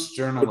spooks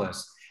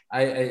journalists.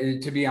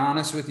 To be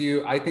honest with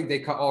you, I think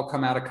they all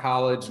come out of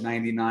college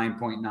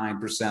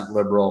 99.9%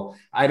 liberal.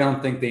 I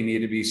don't think they need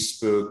to be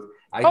spooked.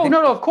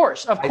 Of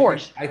course.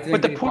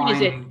 But the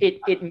point is,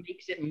 it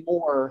makes it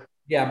more.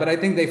 Yeah, but I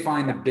think they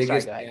find the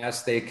biggest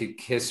ass they could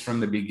kiss from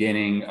the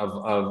beginning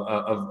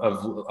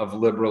of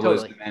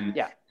liberalism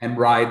and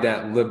ride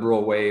that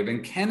liberal wave.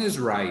 And Ken is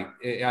right.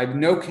 I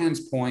know Ken's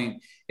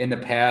point in the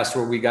past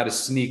where we got to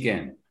sneak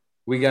in.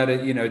 We got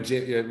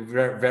to,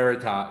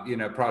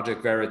 Veritas,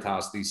 Project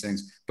Veritas, these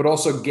things, but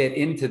also get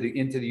into the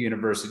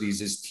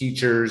universities as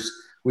teachers.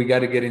 We got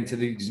to get into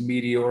these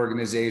media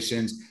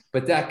organizations,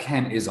 but that,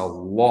 Ken, is a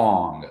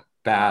long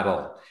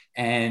battle.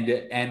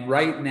 And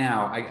right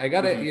now, I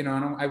got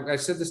to, I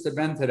said this to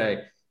Ben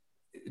today.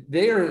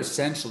 They are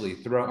essentially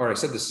I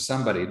said this to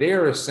somebody. They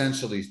are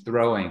essentially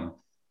throwing,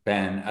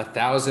 Ben,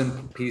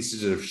 1,000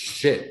 pieces of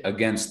shit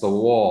against the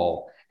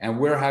wall, and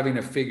we're having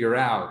to figure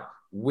out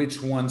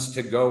which ones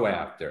to go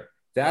after.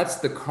 That's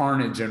the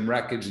carnage and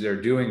wreckage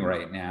they're doing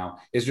right now.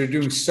 Is they're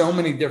doing so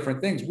many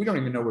different things. We don't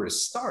even know where to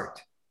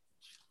start.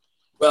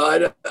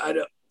 Well,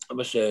 I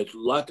must say, it's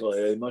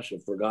luckily they must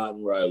have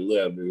forgotten where I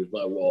live because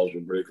my walls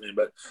are pretty clean.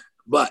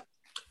 But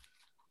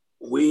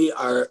we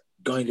are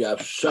going to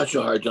have such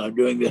a hard time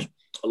doing this.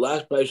 The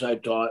last place I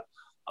taught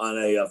on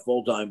a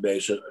full-time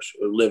basis,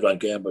 lived on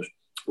campus,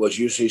 was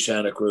UC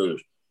Santa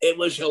Cruz. It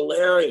was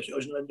hilarious. It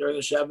was during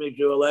the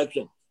 72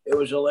 election. It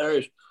was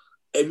hilarious.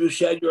 If you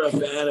said you're a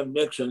fan of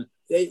Nixon,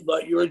 they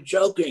thought you were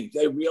joking.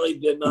 They really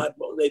did not.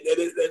 They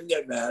didn't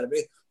get mad at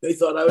me. They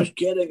thought I was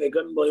kidding. They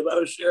couldn't believe I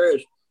was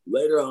serious.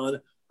 Later on,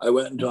 I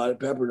went and taught at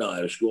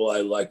Pepperdine, a school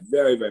I liked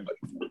very, very much.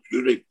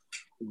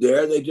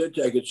 There, they did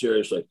take it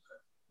seriously.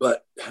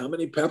 But how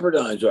many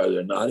Pepperdines are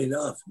there? Not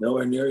enough.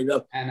 Nowhere near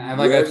enough. And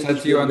like I've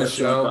said to you on the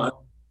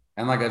show,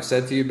 and like I've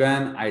said to you,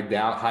 Ben, I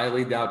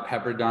highly doubt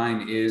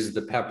Pepperdine is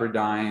the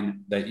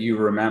Pepperdine that you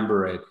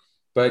remember it.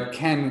 But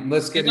Ken,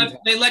 let's get into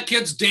they let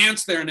kids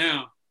dance there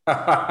now. When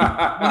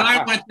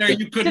I went there,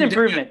 you couldn't. It's an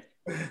improvement.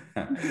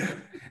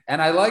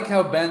 And I like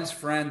how Ben's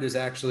friend is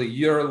actually,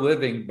 you're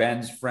living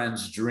Ben's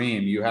friend's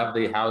dream. You have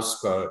the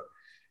houseboat.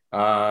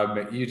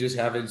 You just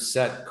haven't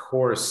set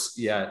course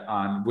yet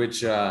on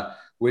which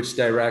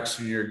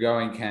direction you're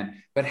going,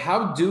 Ken. But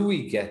how do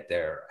we get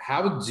there?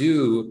 How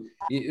do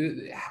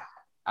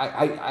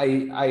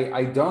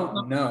I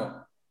don't know.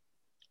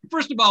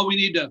 First of all, we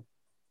need to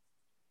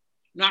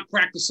not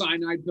crack the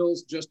cyanide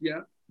pills just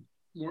yet.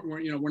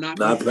 We're not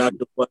crack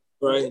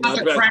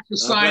the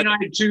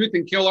cyanide tooth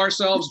and kill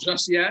ourselves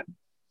just yet.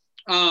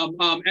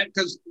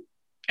 Because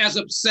as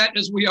upset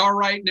as we are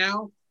right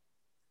now,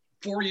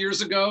 4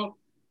 years ago,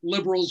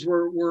 liberals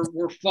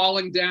were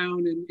falling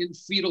down in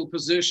fetal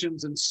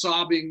positions and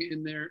sobbing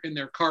in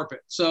their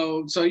carpet.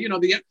 So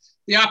the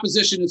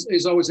opposition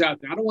is always out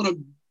there. I don't want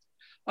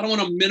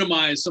to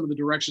minimize some of the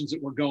directions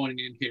that we're going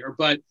in here,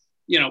 but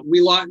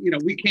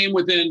we came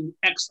within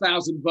X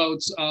thousand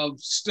votes of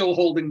still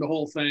holding the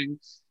whole thing,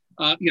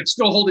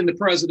 still holding the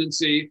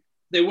presidency.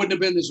 They wouldn't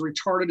have been as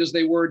retarded as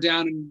they were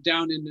down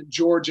in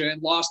Georgia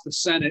and lost the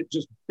Senate.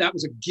 Just that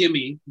was a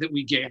gimme that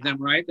we gave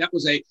them, right? That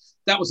was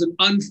an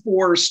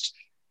unforced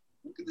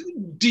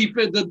deep.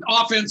 The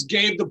offense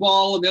gave the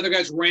ball and the other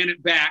guys ran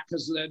it back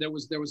because there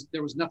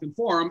was nothing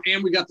for them,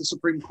 and we got the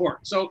Supreme Court.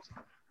 So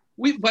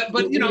we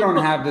don't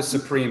have the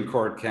Supreme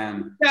Court,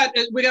 Ken. Yeah,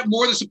 we got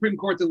more the Supreme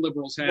Court than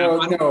liberals have.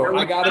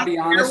 I got to be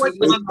honest with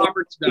you.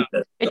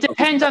 It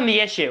depends on the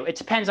issue. It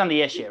depends on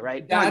the issue,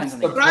 right?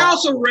 But I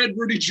also read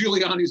Rudy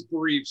Giuliani's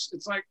briefs.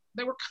 It's like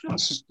they were kind of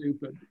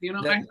stupid,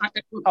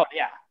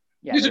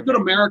 He's a good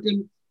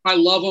American. I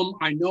love him.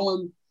 I know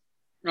him.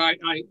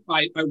 I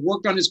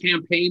worked on his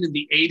campaign in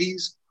the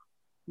 80s.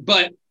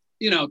 But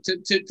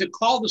to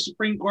call the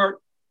Supreme Court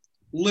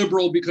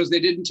liberal because they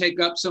didn't take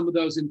up some of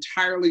those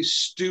entirely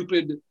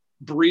stupid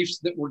briefs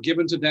that were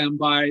given to them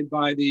by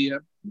the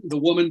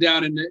woman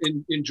down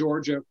in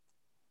Georgia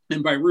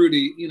and by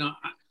Rudy,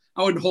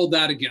 I wouldn't hold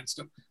that against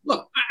them.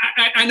 Look,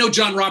 I know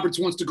John Roberts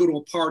wants to go to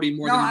a party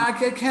more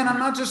than Ken, I'm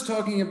not just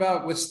talking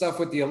about with stuff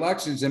with the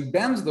elections, and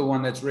Ben's the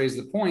one that's raised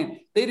the point.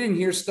 They didn't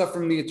hear stuff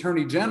from the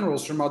attorney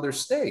generals from other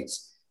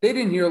states. They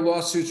didn't hear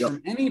lawsuits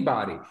from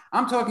anybody.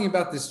 I'm talking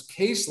about this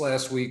case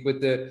last week with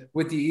the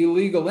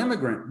illegal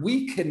immigrant.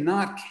 We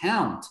cannot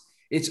count.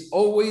 It's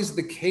always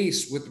the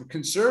case with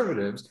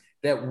conservatives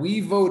that we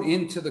vote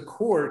into the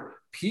court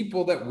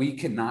people that we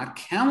cannot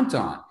count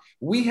on.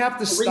 We have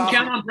to stop. We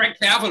can count on Brett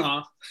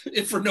Kavanaugh,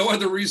 if for no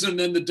other reason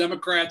than the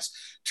Democrats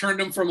turned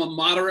him from a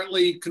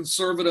moderately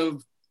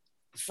conservative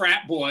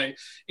frat boy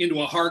into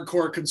a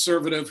hardcore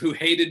conservative who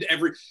hated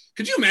every.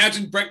 Could you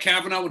imagine Brett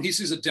Kavanaugh when he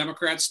sees a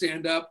Democrat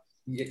stand up?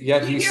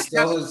 Yet he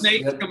still has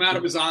snakes come out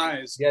of his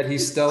eyes. Yet he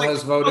still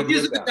has voted.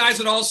 These are the guys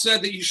that all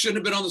said that you shouldn't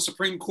have been on the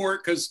Supreme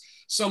Court because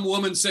some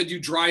woman said you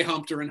dry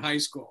humped her in high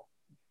school.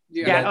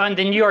 Yeah, and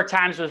the New York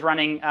Times was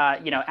running,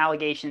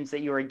 allegations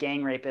that you were a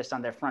gang rapist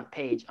on their front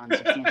page on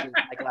substantiated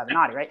Michael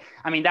Avenatti, right?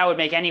 I mean, that would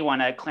make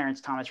anyone a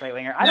Clarence Thomas right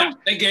winger.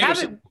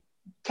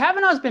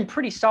 Kavanaugh's been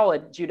pretty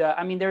solid, Judah.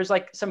 I mean, there's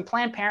like some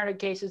Planned Parenthood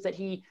cases that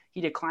he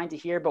declined to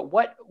hear, but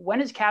when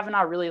has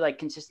Kavanaugh really like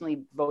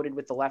consistently voted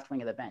with the left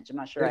wing of the bench? I'm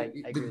not sure I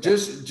agree with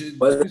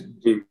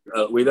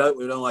that. We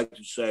don't like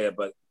to say it,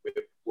 but the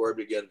word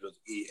begins with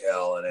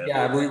EL.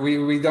 And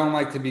we don't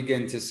like to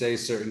begin to say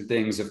certain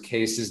things of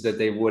cases that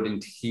they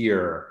wouldn't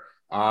hear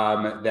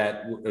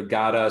that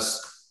got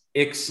us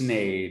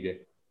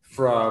ixnayed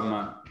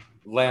from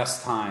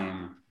last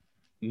time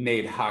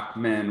Nate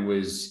Hockman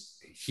was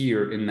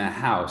here in the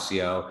house,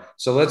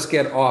 So let's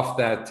get off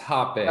that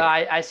topic.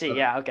 I see.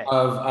 Yeah. Okay.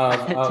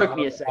 It took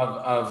me a second.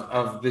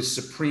 Of the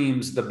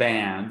Supremes, the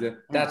band.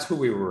 That's who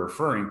we were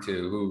referring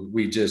to. Who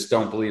we just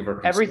don't believe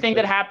are. Everything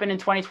that happened in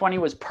 2020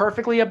 was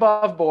perfectly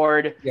above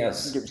board.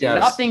 Yes. There's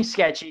nothing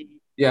sketchy.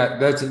 Yeah.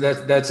 That's.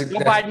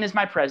 Biden is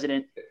my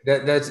president.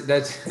 That's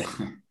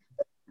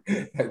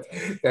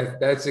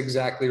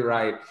exactly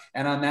right.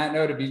 And on that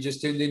note, if you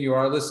just tuned in, you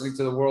are listening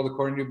to The World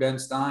According to Ben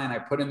Stein. I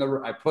put in the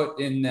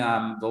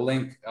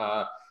link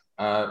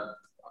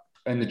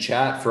in the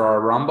chat for our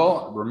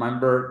Rumble.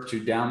 Remember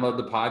to download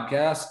the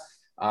podcast.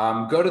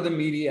 Go to the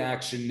Media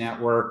Action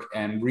Network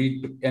and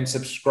read and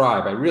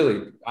subscribe.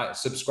 I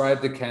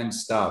subscribe to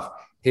Ken's stuff.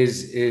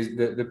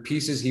 The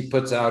pieces he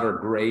puts out are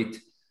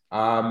great.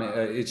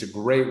 It's a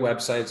great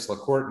website. It's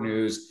LaCourte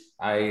News.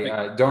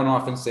 I don't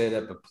often say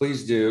that, but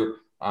please do.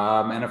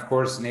 And of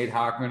course, Nate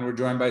Hockman, we're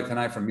joined by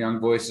tonight from Young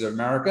Voices of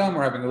America, and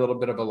we're having a little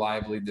bit of a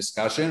lively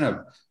discussion of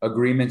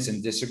agreements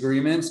and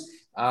disagreements.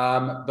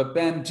 But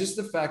Ben, just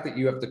the fact that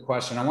you have the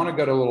question, I want to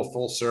go to a little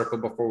full circle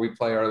before we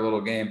play our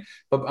little game,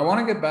 but I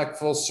want to get back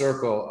full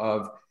circle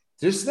of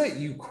just that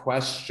you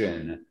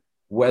question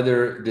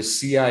whether the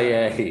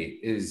CIA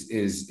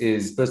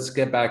is let's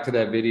get back to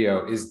that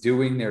video, is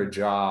doing their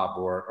job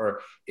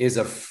or is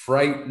a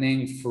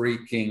frightening,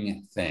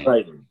 freaking thing.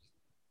 Frightening.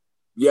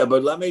 Yeah,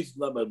 but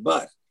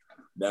but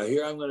now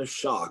here I'm going to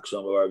shock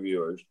some of our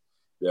viewers.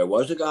 There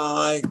was a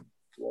guy a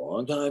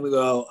long time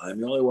ago. I'm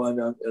the only one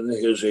in the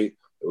history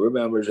who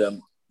remembers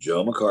him,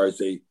 Joe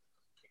McCarthy.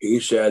 He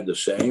said the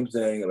same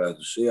thing about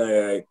the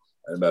CIA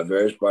and about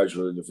various parts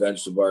of the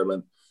Defense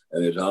Department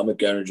and the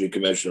Atomic Energy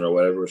Commission or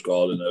whatever it was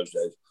called in those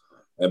days.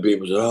 And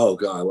people said, oh,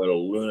 God, what a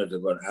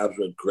lunatic, what an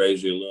absolute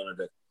crazy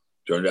lunatic.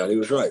 Turned out he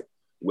was right.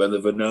 When the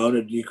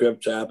Venona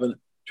decrypts happened,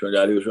 turned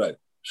out he was right.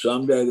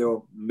 Someday there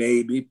will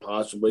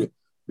possibly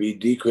be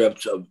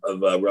decrypts of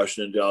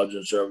Russian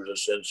intelligence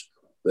services since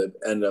the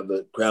end of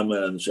the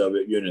Kremlin and the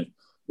Soviet Union.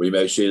 We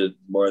may see that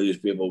more of these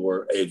people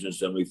were agents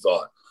than we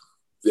thought.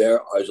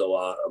 There is a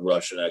lot of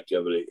Russian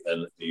activity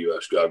in the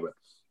U.S. government.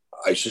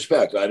 I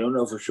suspect, I don't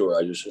know for sure,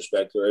 I just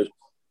suspect there is.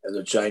 And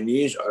the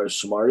Chinese are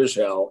smart as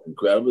hell,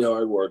 incredibly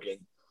hardworking.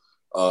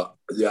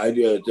 The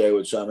idea that they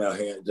would somehow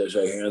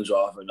say hands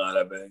off and not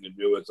have anything to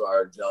do with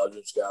our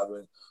intelligence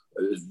gathering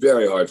is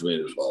very hard for me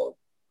to swallow.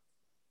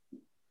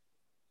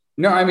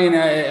 No, I mean,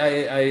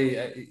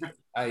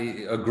 I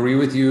agree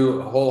with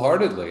you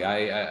wholeheartedly.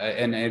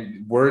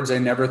 And words I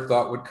never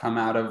thought would come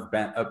out of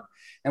Ben.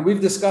 And we've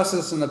discussed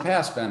this in the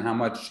past, Ben, how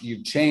much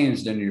you've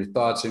changed in your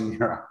thoughts and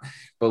your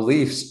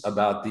beliefs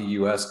about the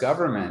U.S.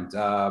 government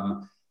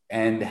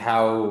and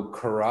how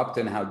corrupt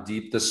and how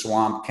deep the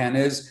swamp Ken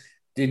is.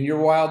 In your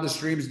wildest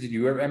dreams, did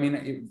you ever, I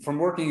mean, from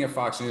working at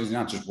Fox News,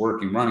 not just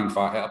working,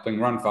 helping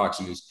run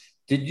Fox News,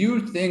 did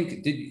you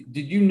think, did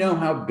you know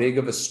how big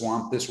of a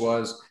swamp this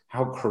was,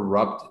 how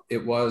corrupt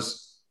it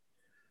was?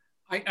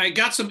 I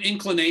got some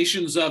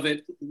inclinations of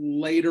it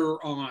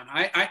later on.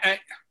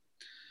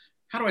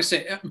 How do I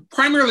say?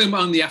 Primarily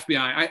among the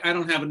FBI. I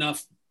don't have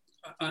enough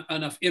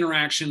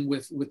interaction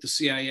with the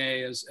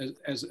CIA as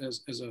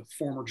a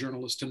former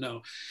journalist to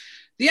know.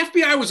 The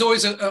FBI was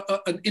always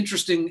an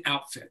interesting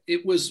outfit.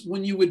 It was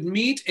when you would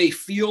meet a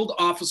field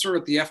officer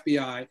at the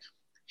FBI,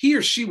 he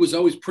or she was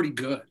always pretty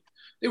good.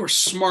 They were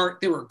smart.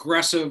 They were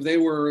aggressive. They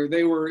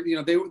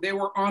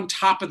were on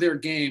top of their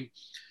game.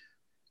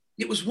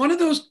 It was one of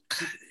those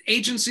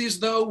agencies,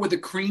 though, where the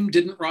cream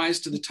didn't rise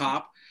to the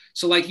top.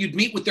 So, like, you'd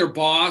meet with their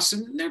boss,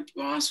 and their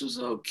boss was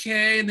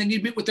okay, and then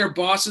you'd meet with their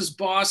boss's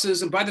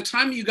bosses, and by the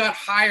time you got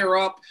higher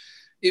up,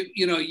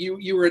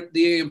 you were at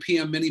the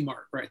AM/PM mini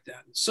mart right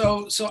then.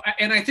 So,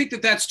 and I think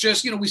that's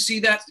just, we see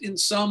that in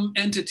some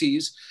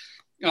entities,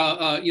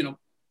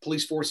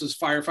 police forces,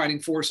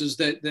 firefighting forces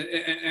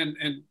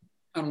and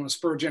I don't want to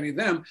spurge any of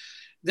them,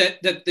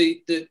 that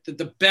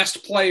the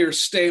best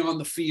players stay on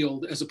the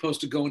field as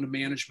opposed to go into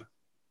management.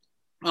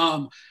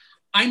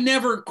 I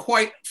never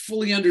quite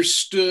fully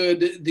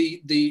understood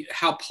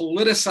how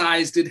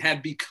politicized it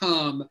had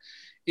become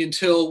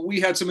until we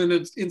had some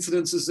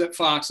incidences at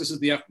Fox. This is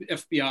the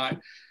FBI,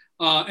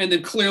 and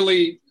then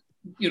clearly,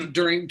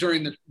 during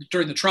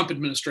the Trump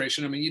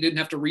administration. I mean, you didn't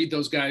have to read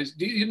those guys.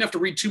 You didn't have to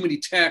read too many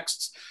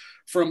texts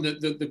from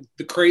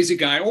the crazy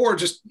guy, or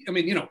just,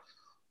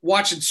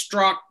 watching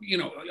Strzok.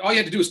 All you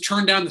had to do was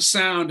turn down the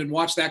sound and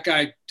watch that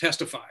guy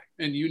testify,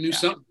 and you knew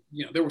something.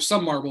 There were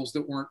some marbles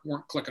that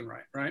weren't clicking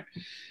right.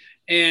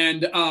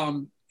 And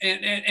all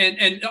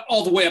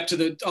the way up to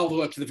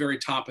the very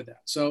top of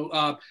that.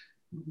 So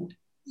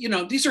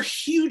these are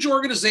huge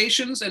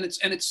organizations, and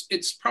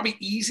it's probably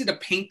easy to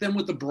paint them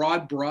with a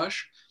broad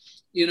brush.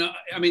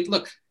 I mean,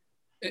 look,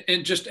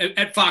 and just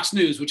at Fox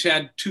News, which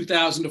had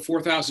 2,000 to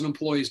 4,000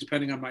 employees,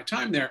 depending on my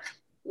time there,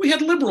 we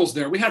had liberals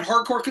there, we had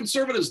hardcore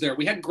conservatives there,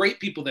 we had great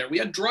people there, we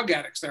had drug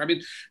addicts there. I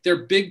mean,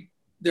 they're big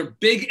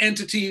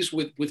entities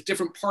with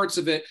different parts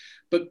of it,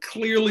 but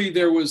clearly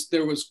there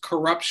was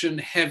corruption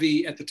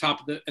heavy at the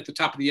top of the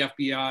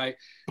FBI,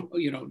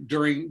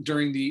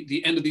 during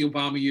the end of the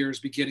Obama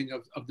years, beginning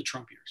of the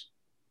Trump years.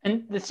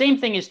 And the same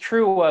thing is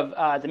true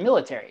of the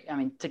military. I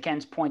mean, to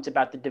Ken's points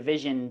about the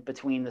division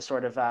between the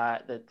sort of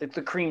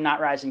the cream not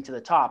rising to the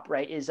top,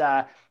 right?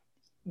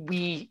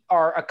 we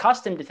are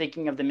accustomed to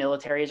thinking of the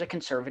military as a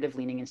conservative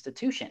leaning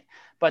institution,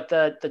 but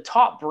the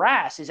top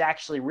brass is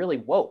actually really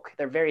woke.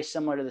 They're very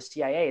similar to the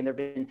CIA. And there've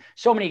been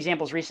so many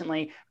examples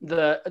recently,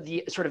 the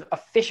sort of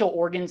official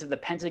organs of the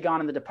Pentagon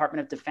and the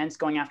Department of Defense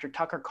going after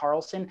Tucker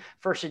Carlson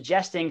for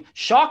suggesting,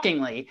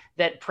 shockingly,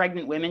 that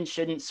pregnant women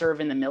shouldn't serve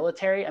in the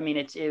military. I mean,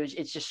 it's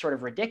just sort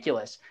of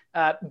ridiculous.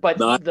 But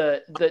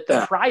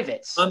the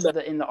privates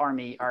in the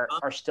Army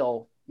are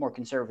still more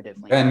conservative.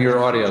 And your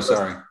audio,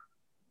 sorry.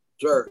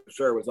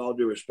 Sir, with all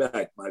due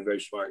respect, my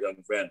very smart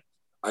young friend,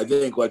 I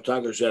think what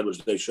Tucker said was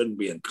they shouldn't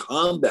be in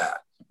combat.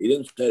 He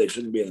didn't say they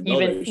shouldn't be in the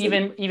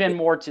military. Even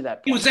more to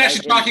that point. He was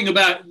actually talking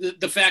about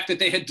the fact that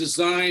they had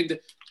designed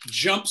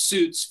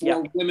jumpsuits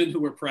for women who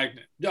were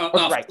pregnant,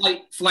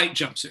 flight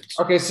jumpsuits.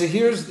 Okay, so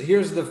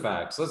here's the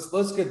facts.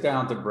 Let's get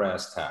down to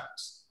brass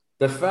tacks.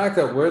 The fact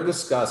that we're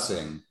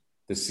discussing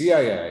the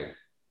CIA,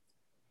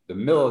 the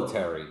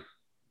military,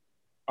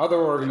 other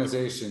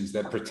organizations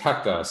that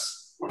protect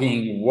us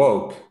being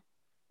woke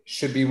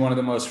should be one of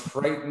the most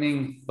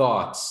frightening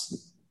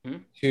thoughts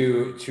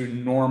to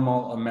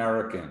normal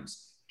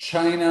Americans.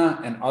 China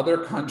and other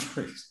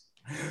countries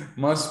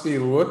must be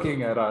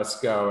looking at us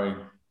going,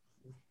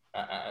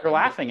 they're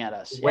laughing at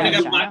us.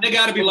 They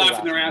got to be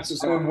laughing their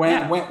asses off.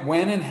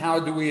 When and how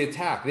do we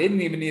attack? They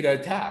didn't even need to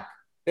attack.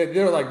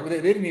 They're like,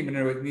 they didn't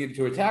even need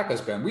to attack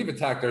us, Ben. We've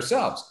attacked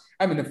ourselves.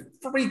 I mean,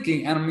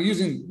 and I'm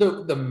using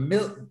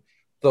the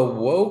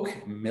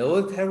woke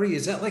military.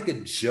 Is that like a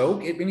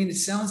joke? I mean, it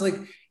sounds like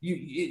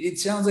it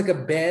sounds like a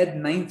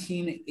bad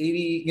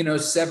 1980,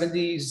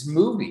 70s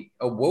movie,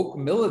 a woke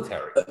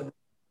military.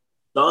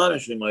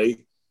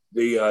 Astonishingly,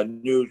 the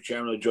new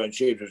chairman of the Joint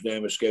Chiefs, whose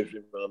name escapes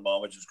me for the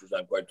moment, just because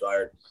I'm quite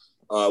tired,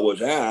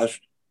 was asked,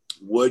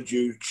 would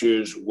you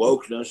choose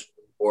wokeness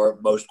or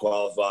most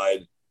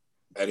qualified?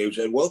 And he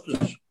said,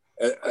 wokeness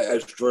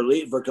as for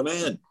lead, for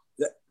command.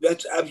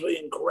 That's absolutely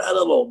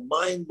incredible,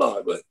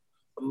 mind-boggling.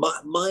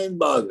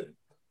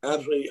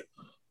 Absolutely.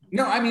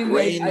 No, I mean,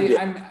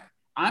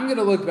 I'm going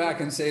to look back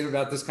and say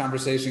about this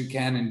conversation,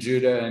 Ken and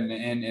Judah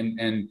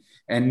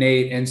and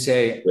Nate, and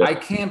say, I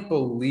can't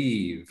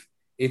believe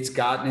it's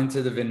gotten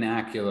into the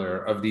vernacular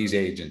of these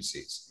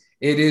agencies.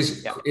 It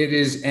is,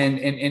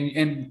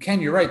 and Ken,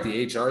 you're right.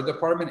 The HR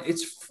department,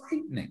 it's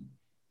frightening.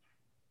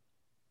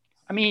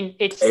 I mean,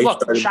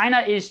 China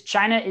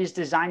is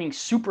designing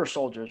super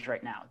soldiers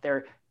right now.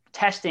 They're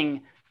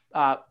testing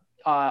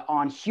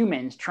on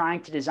humans,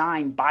 trying to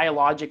design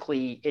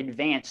biologically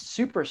advanced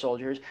super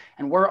soldiers,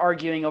 and we're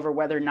arguing over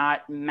whether or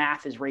not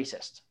math is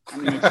racist. I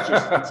mean,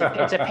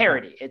 it's a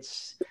parody.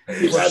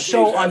 We're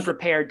so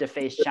unprepared to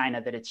face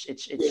China that it's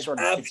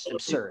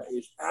absurd.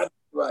 He's absolutely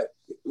right.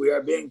 We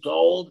are being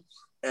told,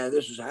 and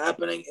this is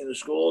happening in the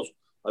schools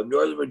of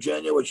Northern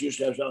Virginia, which used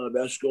to have some of the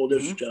best school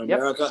districts in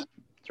America.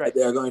 That's right.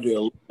 They are going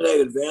to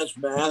eliminate advanced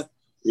math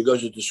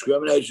because it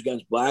discriminates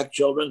against Black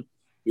children,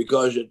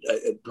 because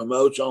it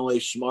promotes only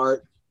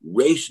smart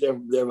race. They're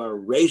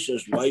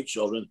racist white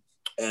children,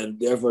 and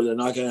therefore they're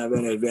not going to have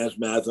any advanced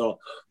math at all.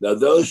 Now,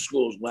 those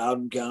schools,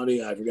 Loudoun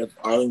County, I forget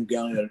Arlington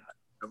County, I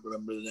don't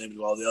remember the names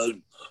of all the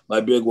others. My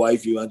big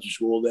wifey went to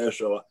school there,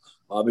 so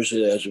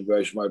obviously they have some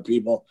very smart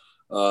people.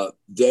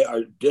 They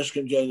are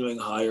discontinuing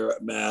higher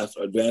math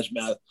or advanced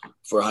math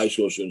for high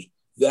school students.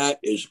 That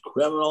is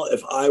criminal.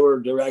 If I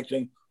were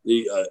directing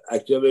the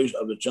activities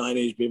of the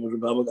Chinese People's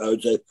Republic, I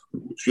would say,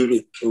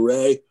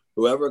 hooray.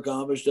 Whoever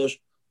accomplished this,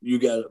 you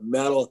get a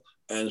medal,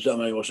 and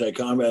somebody will say,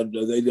 comrade,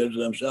 they did it to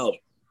themselves.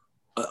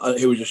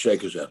 He would just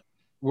shake his head.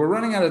 We're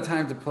running out of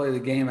time to play the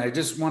game. I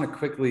just want to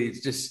quickly,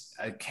 play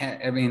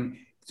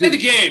the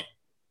game.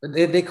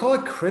 They call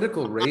it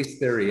critical race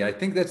theory. I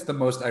think that's the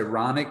most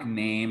ironic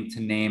name to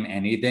name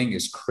anything,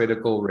 is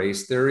critical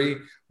race theory,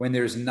 when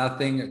there's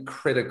nothing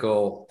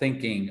critical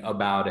thinking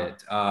about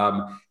it.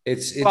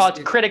 It's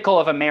critical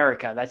of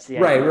America. That's the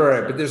idea.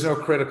 Right. But there's no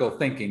critical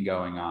thinking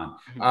going on.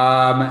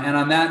 And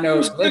on that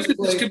note,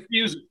 it's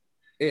confusing.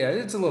 Yeah,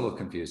 it's a little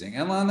confusing.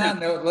 And on that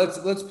note,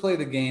 let's play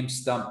the game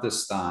Stump the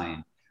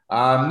Stein.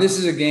 This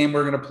is a game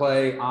we're going to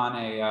play on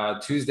a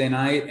Tuesday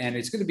night, and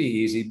it's going to be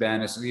easy,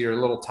 Ben. You're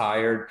a little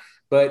tired.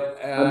 But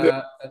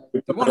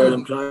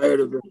I'm tired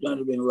of this kind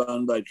of being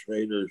run by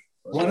traitors.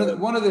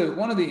 One of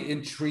the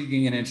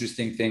intriguing and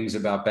interesting things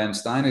about Ben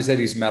Stein is that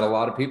he's met a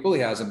lot of people.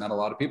 He hasn't met a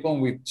lot of people,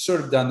 and we've sort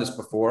of done this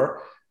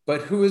before.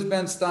 But who has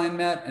Ben Stein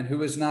met, and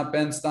who has not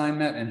Ben Stein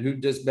met, and who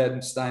does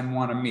Ben Stein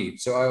want to meet?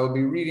 So I will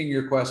be reading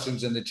your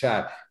questions in the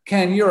chat.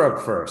 Ken, you're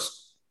up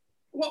first.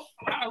 Well,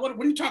 what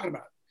are you talking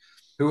about?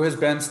 Who has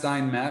Ben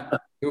Stein met?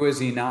 Who has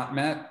he not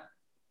met?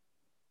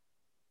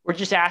 We're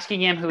just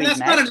asking him who he's met.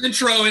 That's not an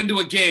intro into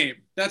a game.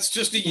 That's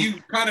just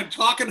you kind of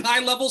talking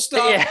high level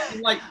stuff.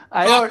 Yeah.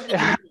 I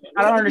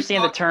don't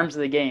understand the terms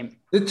of the game.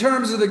 The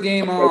terms of the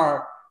game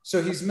are,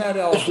 so he's met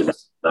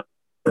Elvis.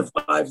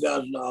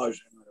 $5,000.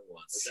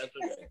 That's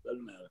okay.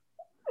 Doesn't matter.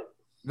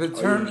 The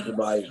terms.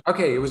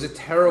 Okay, it was a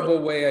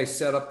terrible way I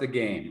set up the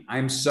game.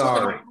 I'm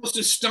sorry. Am I supposed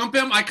to stump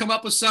him? I come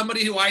up with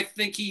somebody who I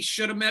think he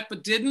should have met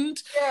but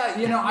didn't.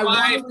 Yeah,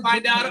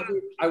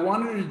 I I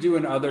wanted to do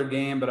another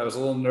game, but I was a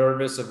little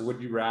nervous of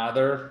would you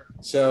rather.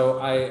 So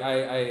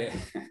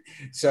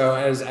so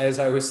as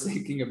I was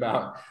thinking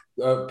about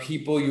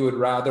people you would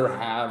rather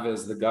have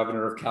as the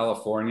governor of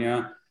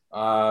California,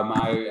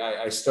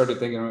 I started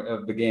thinking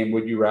of the game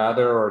Would You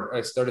Rather, or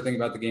I started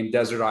thinking about the game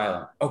Desert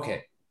Island.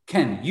 Okay,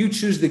 Ken, you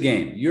choose the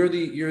game. You're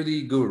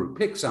the guru.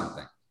 Pick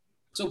something.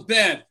 So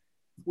Ben,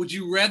 would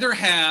you rather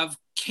have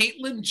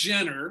Caitlyn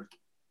Jenner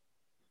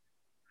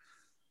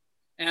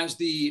as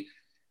the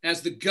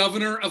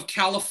governor of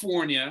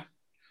California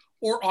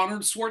or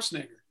Arnold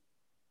Schwarzenegger?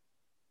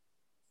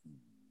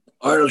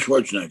 Arnold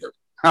Schwarzenegger.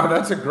 Oh,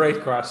 that's a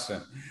great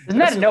question. Isn't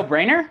that a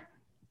no-brainer?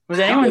 Would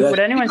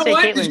anyone say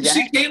Caitlyn Jenner? Did you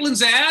see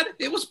Caitlyn's ad?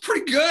 It was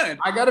pretty good.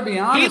 I got to be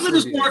honest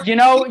with you. You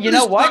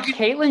know what?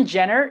 Caitlyn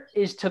Jenner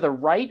is to the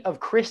right of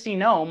Kristi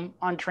Noem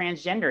on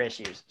transgender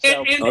issues.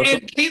 So.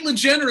 And Caitlyn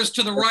Jenner is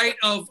to the right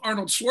of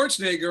Arnold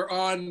Schwarzenegger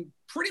on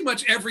pretty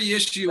much every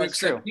issue. That's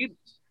except true.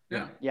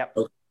 Yeah. Yep.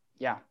 Okay.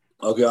 Yeah.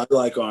 Okay, I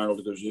like Arnold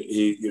because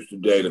he used to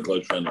date a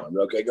close friend of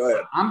mine. Okay, go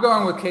ahead. I'm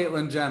going with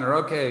Caitlyn Jenner.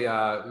 Okay,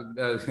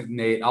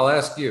 Nate, I'll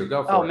ask you.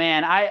 Go for it. Oh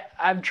man,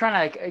 I'm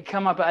trying to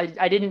come up.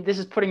 I didn't. This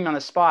is putting me on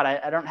the spot.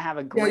 I don't have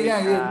a great.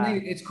 Yeah.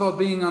 Nate, it's called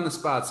being on the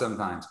spot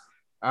sometimes.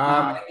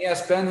 And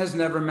yes, Ben has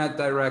never met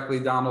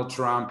directly Donald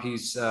Trump.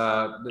 He's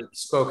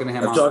spoken to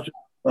him. Talk to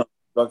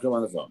him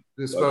on the phone.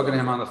 Spoken to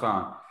him on the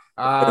phone.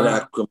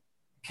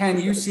 Ken,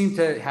 you seem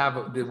to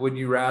have the Would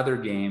You Rather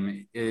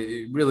game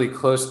really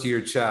close to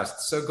your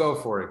chest. So go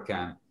for it,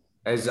 Ken,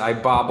 as I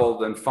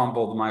bobbled and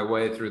fumbled my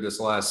way through this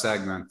last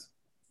segment.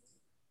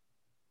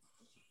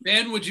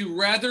 Ben, would you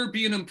rather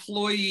be an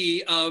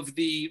employee of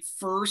the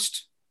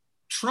first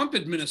Trump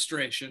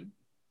administration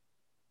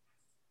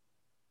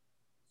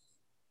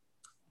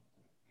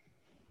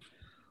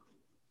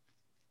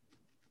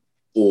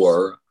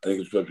or, I think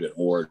it's supposed to be an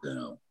or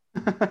now.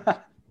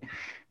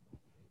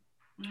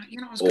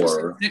 I was going to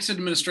say Nixon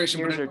administration,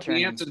 but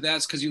the answer to that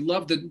is because you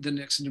love the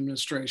Nixon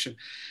administration.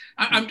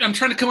 I'm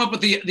trying to come up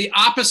with the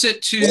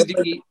opposite to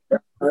the. I'm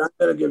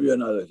going to give you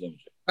another thing.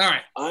 All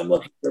right. I'm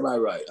looking to my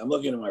right.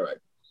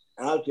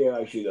 Out there,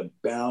 I see the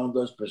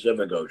boundless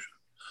Pacific Ocean.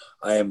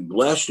 I am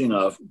blessed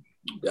enough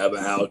to have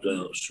a house in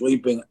a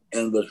sweeping,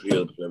 endless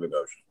view of the Pacific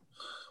Ocean.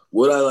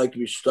 Would I like to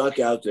be stuck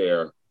out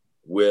there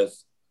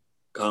with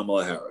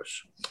Kamala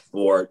Harris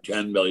for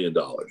 $10 million?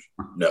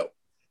 No.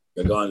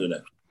 You're going to the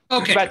next.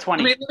 Okay, about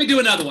 20. Let me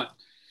do another one.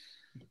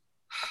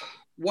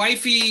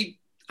 Wifey,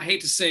 I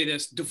hate to say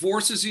this,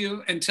 divorces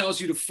you and tells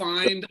you to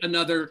find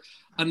another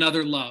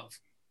love.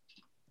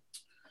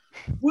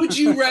 Would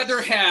you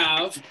rather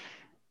have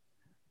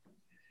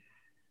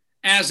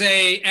as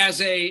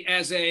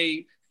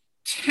a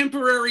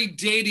temporary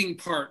dating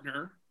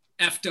partner,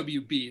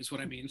 FWB is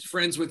what I mean,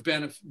 friends with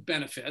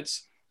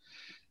benefits,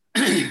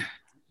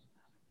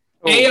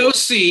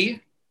 AOC.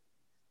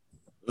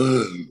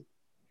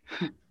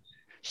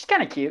 She's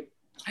kind of cute.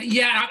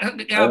 Yeah,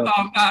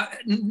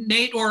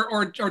 Nate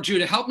or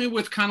Judah, help me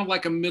with kind of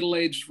like a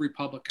middle-aged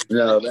Republican.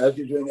 No, that's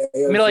doing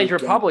middle-aged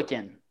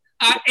Republican.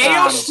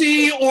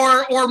 AOC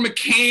or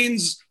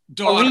McCain's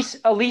daughter.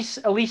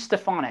 Elise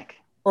Stefanik.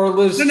 Or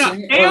Liz. No,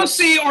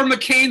 AOC or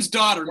McCain's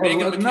daughter.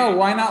 No,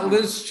 why not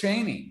Liz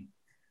Cheney?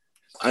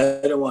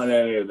 I don't want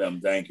any of them.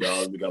 Thank you.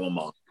 I'll become a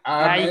mom.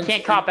 You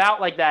can't cop out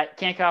like that.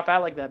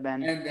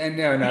 Ben. And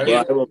no.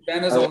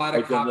 Ben has a lot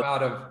of cop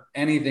out of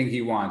anything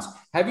he wants.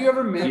 Have you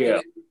ever met? Yeah.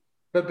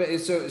 But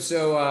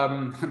so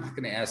I'm not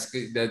going to ask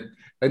that.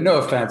 No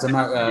offense. I'm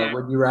not.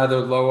 Would you rather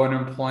low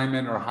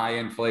unemployment or high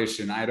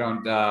inflation? I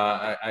don't.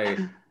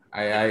 I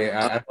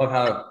love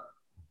how.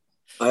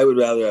 I would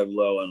rather have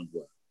low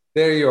unemployment.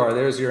 There you are.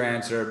 There's your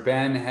answer.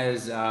 Ben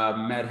has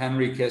met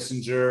Henry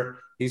Kissinger.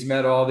 He's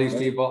met all these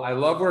people. I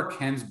love where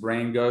Ken's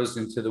brain goes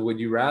into the Would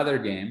You Rather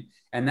game.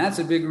 And that's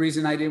a big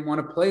reason I didn't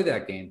want to play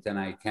that game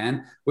tonight,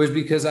 Ken, was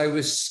because I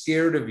was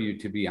scared of you,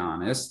 to be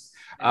honest.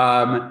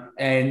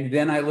 And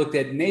then I looked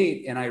at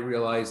Nate and I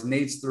realized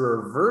Nate's the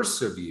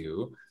reverse of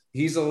you.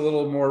 He's a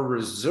little more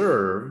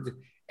reserved.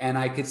 And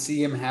I could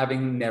see him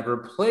having never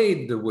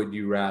played the Would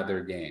You Rather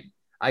game.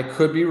 I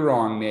could be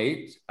wrong,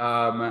 Nate.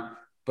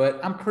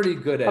 But I'm pretty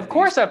good at it. Of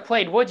course, I've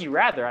played Would You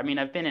Rather. I mean,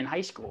 I've been in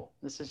high school.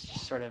 This is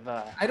just sort of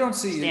I don't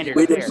see standard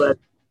fare.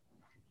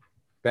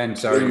 Ben,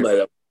 sorry.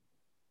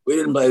 We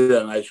didn't play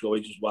that in high school.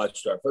 We just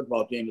watched our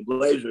football team, the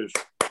Blazers.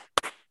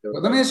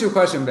 Well, let me ask you a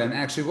question, Ben.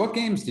 Actually, what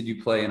games did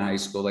you play in high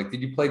school? Like,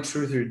 did you play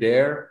Truth or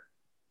Dare?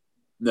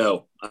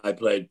 No, I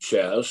played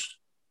chess,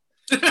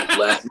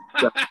 Latin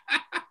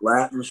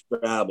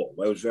Scrabble.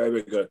 That was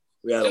very good.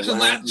 We had a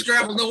Latin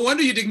Scrabble. No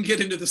wonder you didn't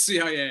get into the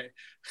CIA.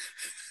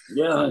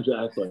 Yeah,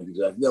 exactly.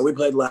 Yeah, we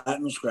played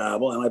Latin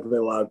Scrabble, and I played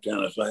a lot of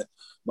tennis.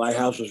 My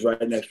house was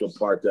right next to a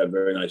park that had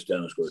very nice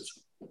tennis courts.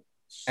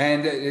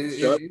 And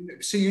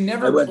so you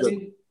never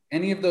played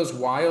any of those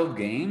wild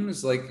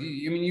games? Like,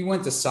 you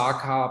went to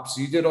sock hops,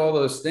 you did all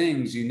those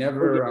things. You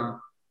never.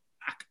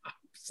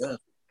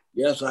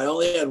 Yes, I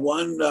only had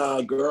one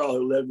girl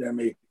who lived near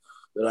me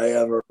that I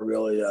ever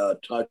really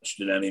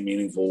touched in any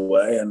meaningful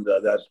way, and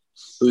that's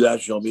who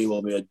that shall be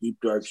will be a deep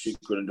dark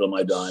secret until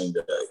my dying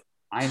day.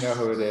 I know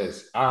who it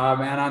is.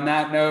 And on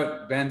that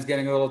note, Ben's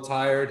getting a little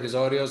tired. His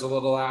audio's a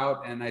little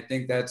out, and I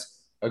think that's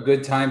a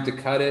good time to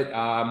cut it.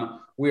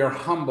 We are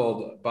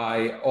humbled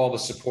by all the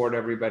support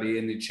everybody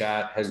in the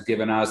chat has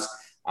given us.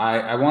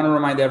 I want to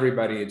remind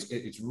everybody,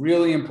 it's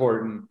really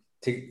important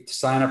to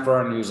sign up for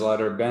our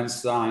newsletter,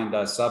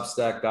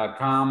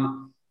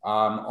 benstein.substack.com.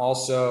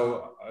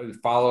 Also,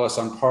 follow us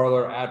on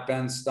Parler at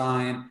Ben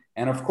Stein.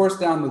 And of course,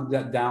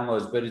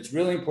 downloads, but it's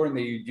really important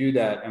that you do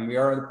that. And we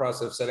are in the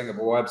process of setting up a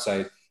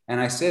website.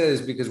 And I say this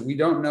because we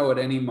don't know at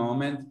any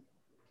moment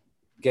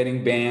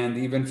getting banned,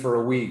 even for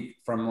a week,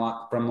 from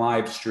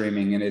live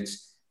streaming.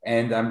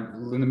 And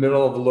I'm in the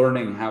middle of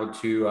learning how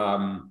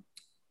to,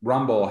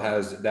 Rumble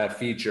has that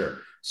feature.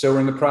 So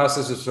we're in the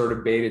process of sort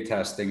of beta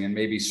testing and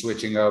maybe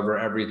switching over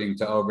everything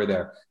to over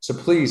there. So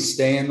please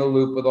stay in the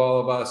loop with all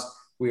of us.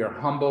 We are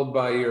humbled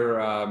by your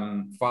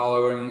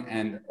following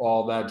and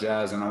all that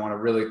jazz. And I want to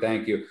really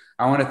thank you.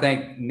 I want to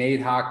thank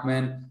Nate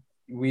Hochman.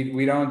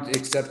 We don't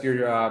accept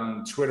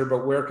your Twitter,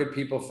 but where could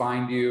people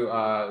find you,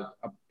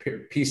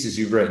 pieces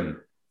you've written?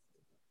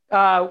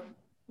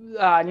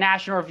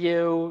 National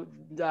Review,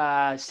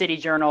 City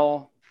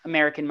Journal,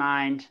 American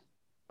Mind, a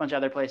bunch of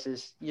other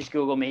places. You just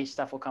Google me,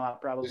 stuff will come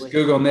up probably. Just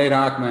Google Nate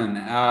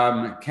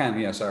Hochman. Ken,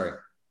 yeah, sorry.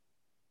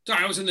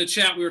 Sorry, I was in the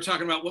chat. We were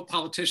talking about what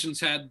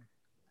politicians had.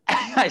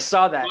 I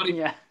saw that.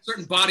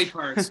 Certain body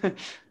parts,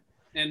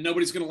 and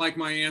nobody's going to like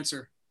my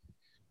answer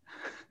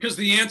because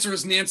the answer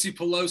is Nancy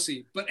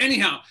Pelosi. But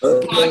anyhow,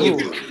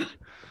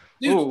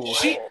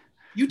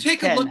 you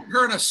take a look at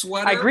her in a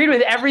sweater. I agreed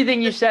with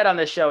everything you said on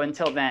the show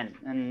until then,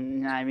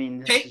 and I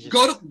mean,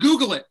 go to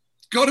Google it.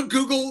 Go to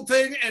Google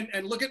thing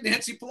and look at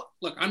Nancy Pelosi.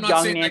 Look, I'm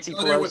not saying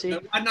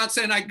I'm not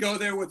saying I go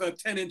there with a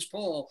 10-inch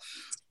pole.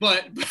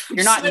 But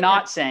you're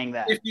not saying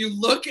that. If you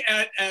look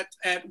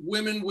at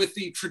women with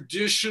the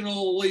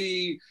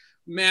traditionally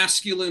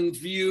masculine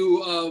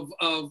view of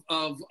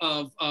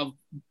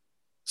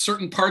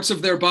certain parts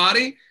of their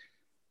body,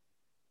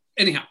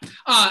 anyhow,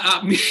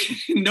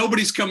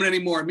 nobody's coming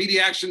anymore.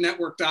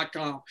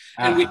 MediaActionNetwork.com,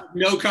 and we have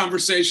no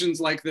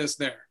conversations like this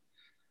there.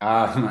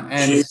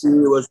 And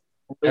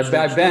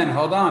Ben,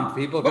 hold on.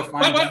 People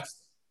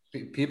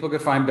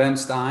could find Ben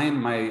Stein.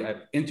 My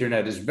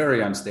internet is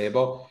very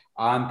unstable.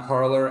 On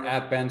Parler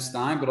at Ben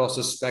Stein, but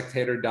also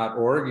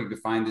spectator.org. You can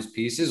find his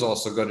pieces.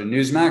 Also go to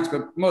Newsmax,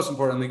 but most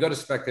importantly, go to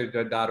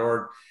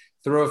spectator.org.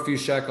 Throw a few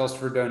shekels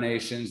for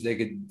donations.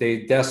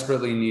 They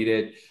desperately need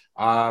it.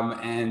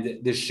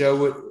 And this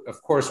show,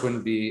 of course,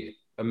 wouldn't be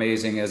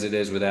amazing as it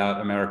is without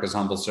America's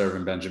humble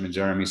servant, Benjamin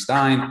Jeremy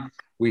Stein.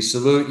 We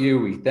salute you.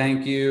 We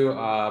thank you.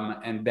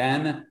 And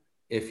Ben,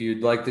 if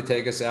you'd like to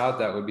take us out,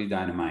 that would be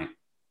dynamite.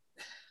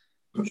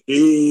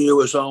 She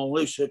was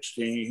only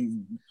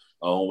 16.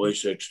 Only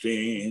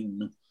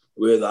 16,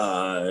 with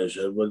eyes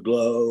that would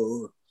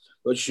glow.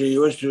 But she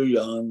was too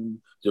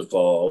young to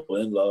fall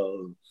in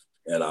love,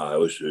 and I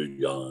was too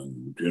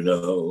young to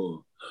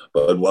know.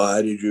 But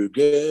why did you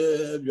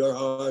give your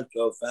heart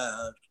so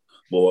fast?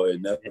 Boy,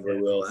 it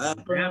never will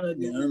happen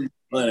again.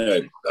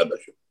 Anyway, God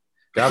bless you.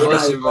 God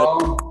bless you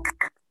all.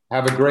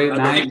 Have a great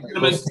night.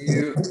 We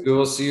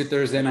will see you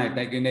Thursday night.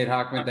 Thank you, Nate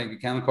Hochman. Thank you,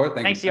 Ken Court.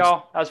 Thanks,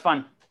 y'all. That was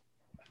fun.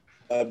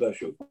 God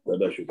bless you. God bless you.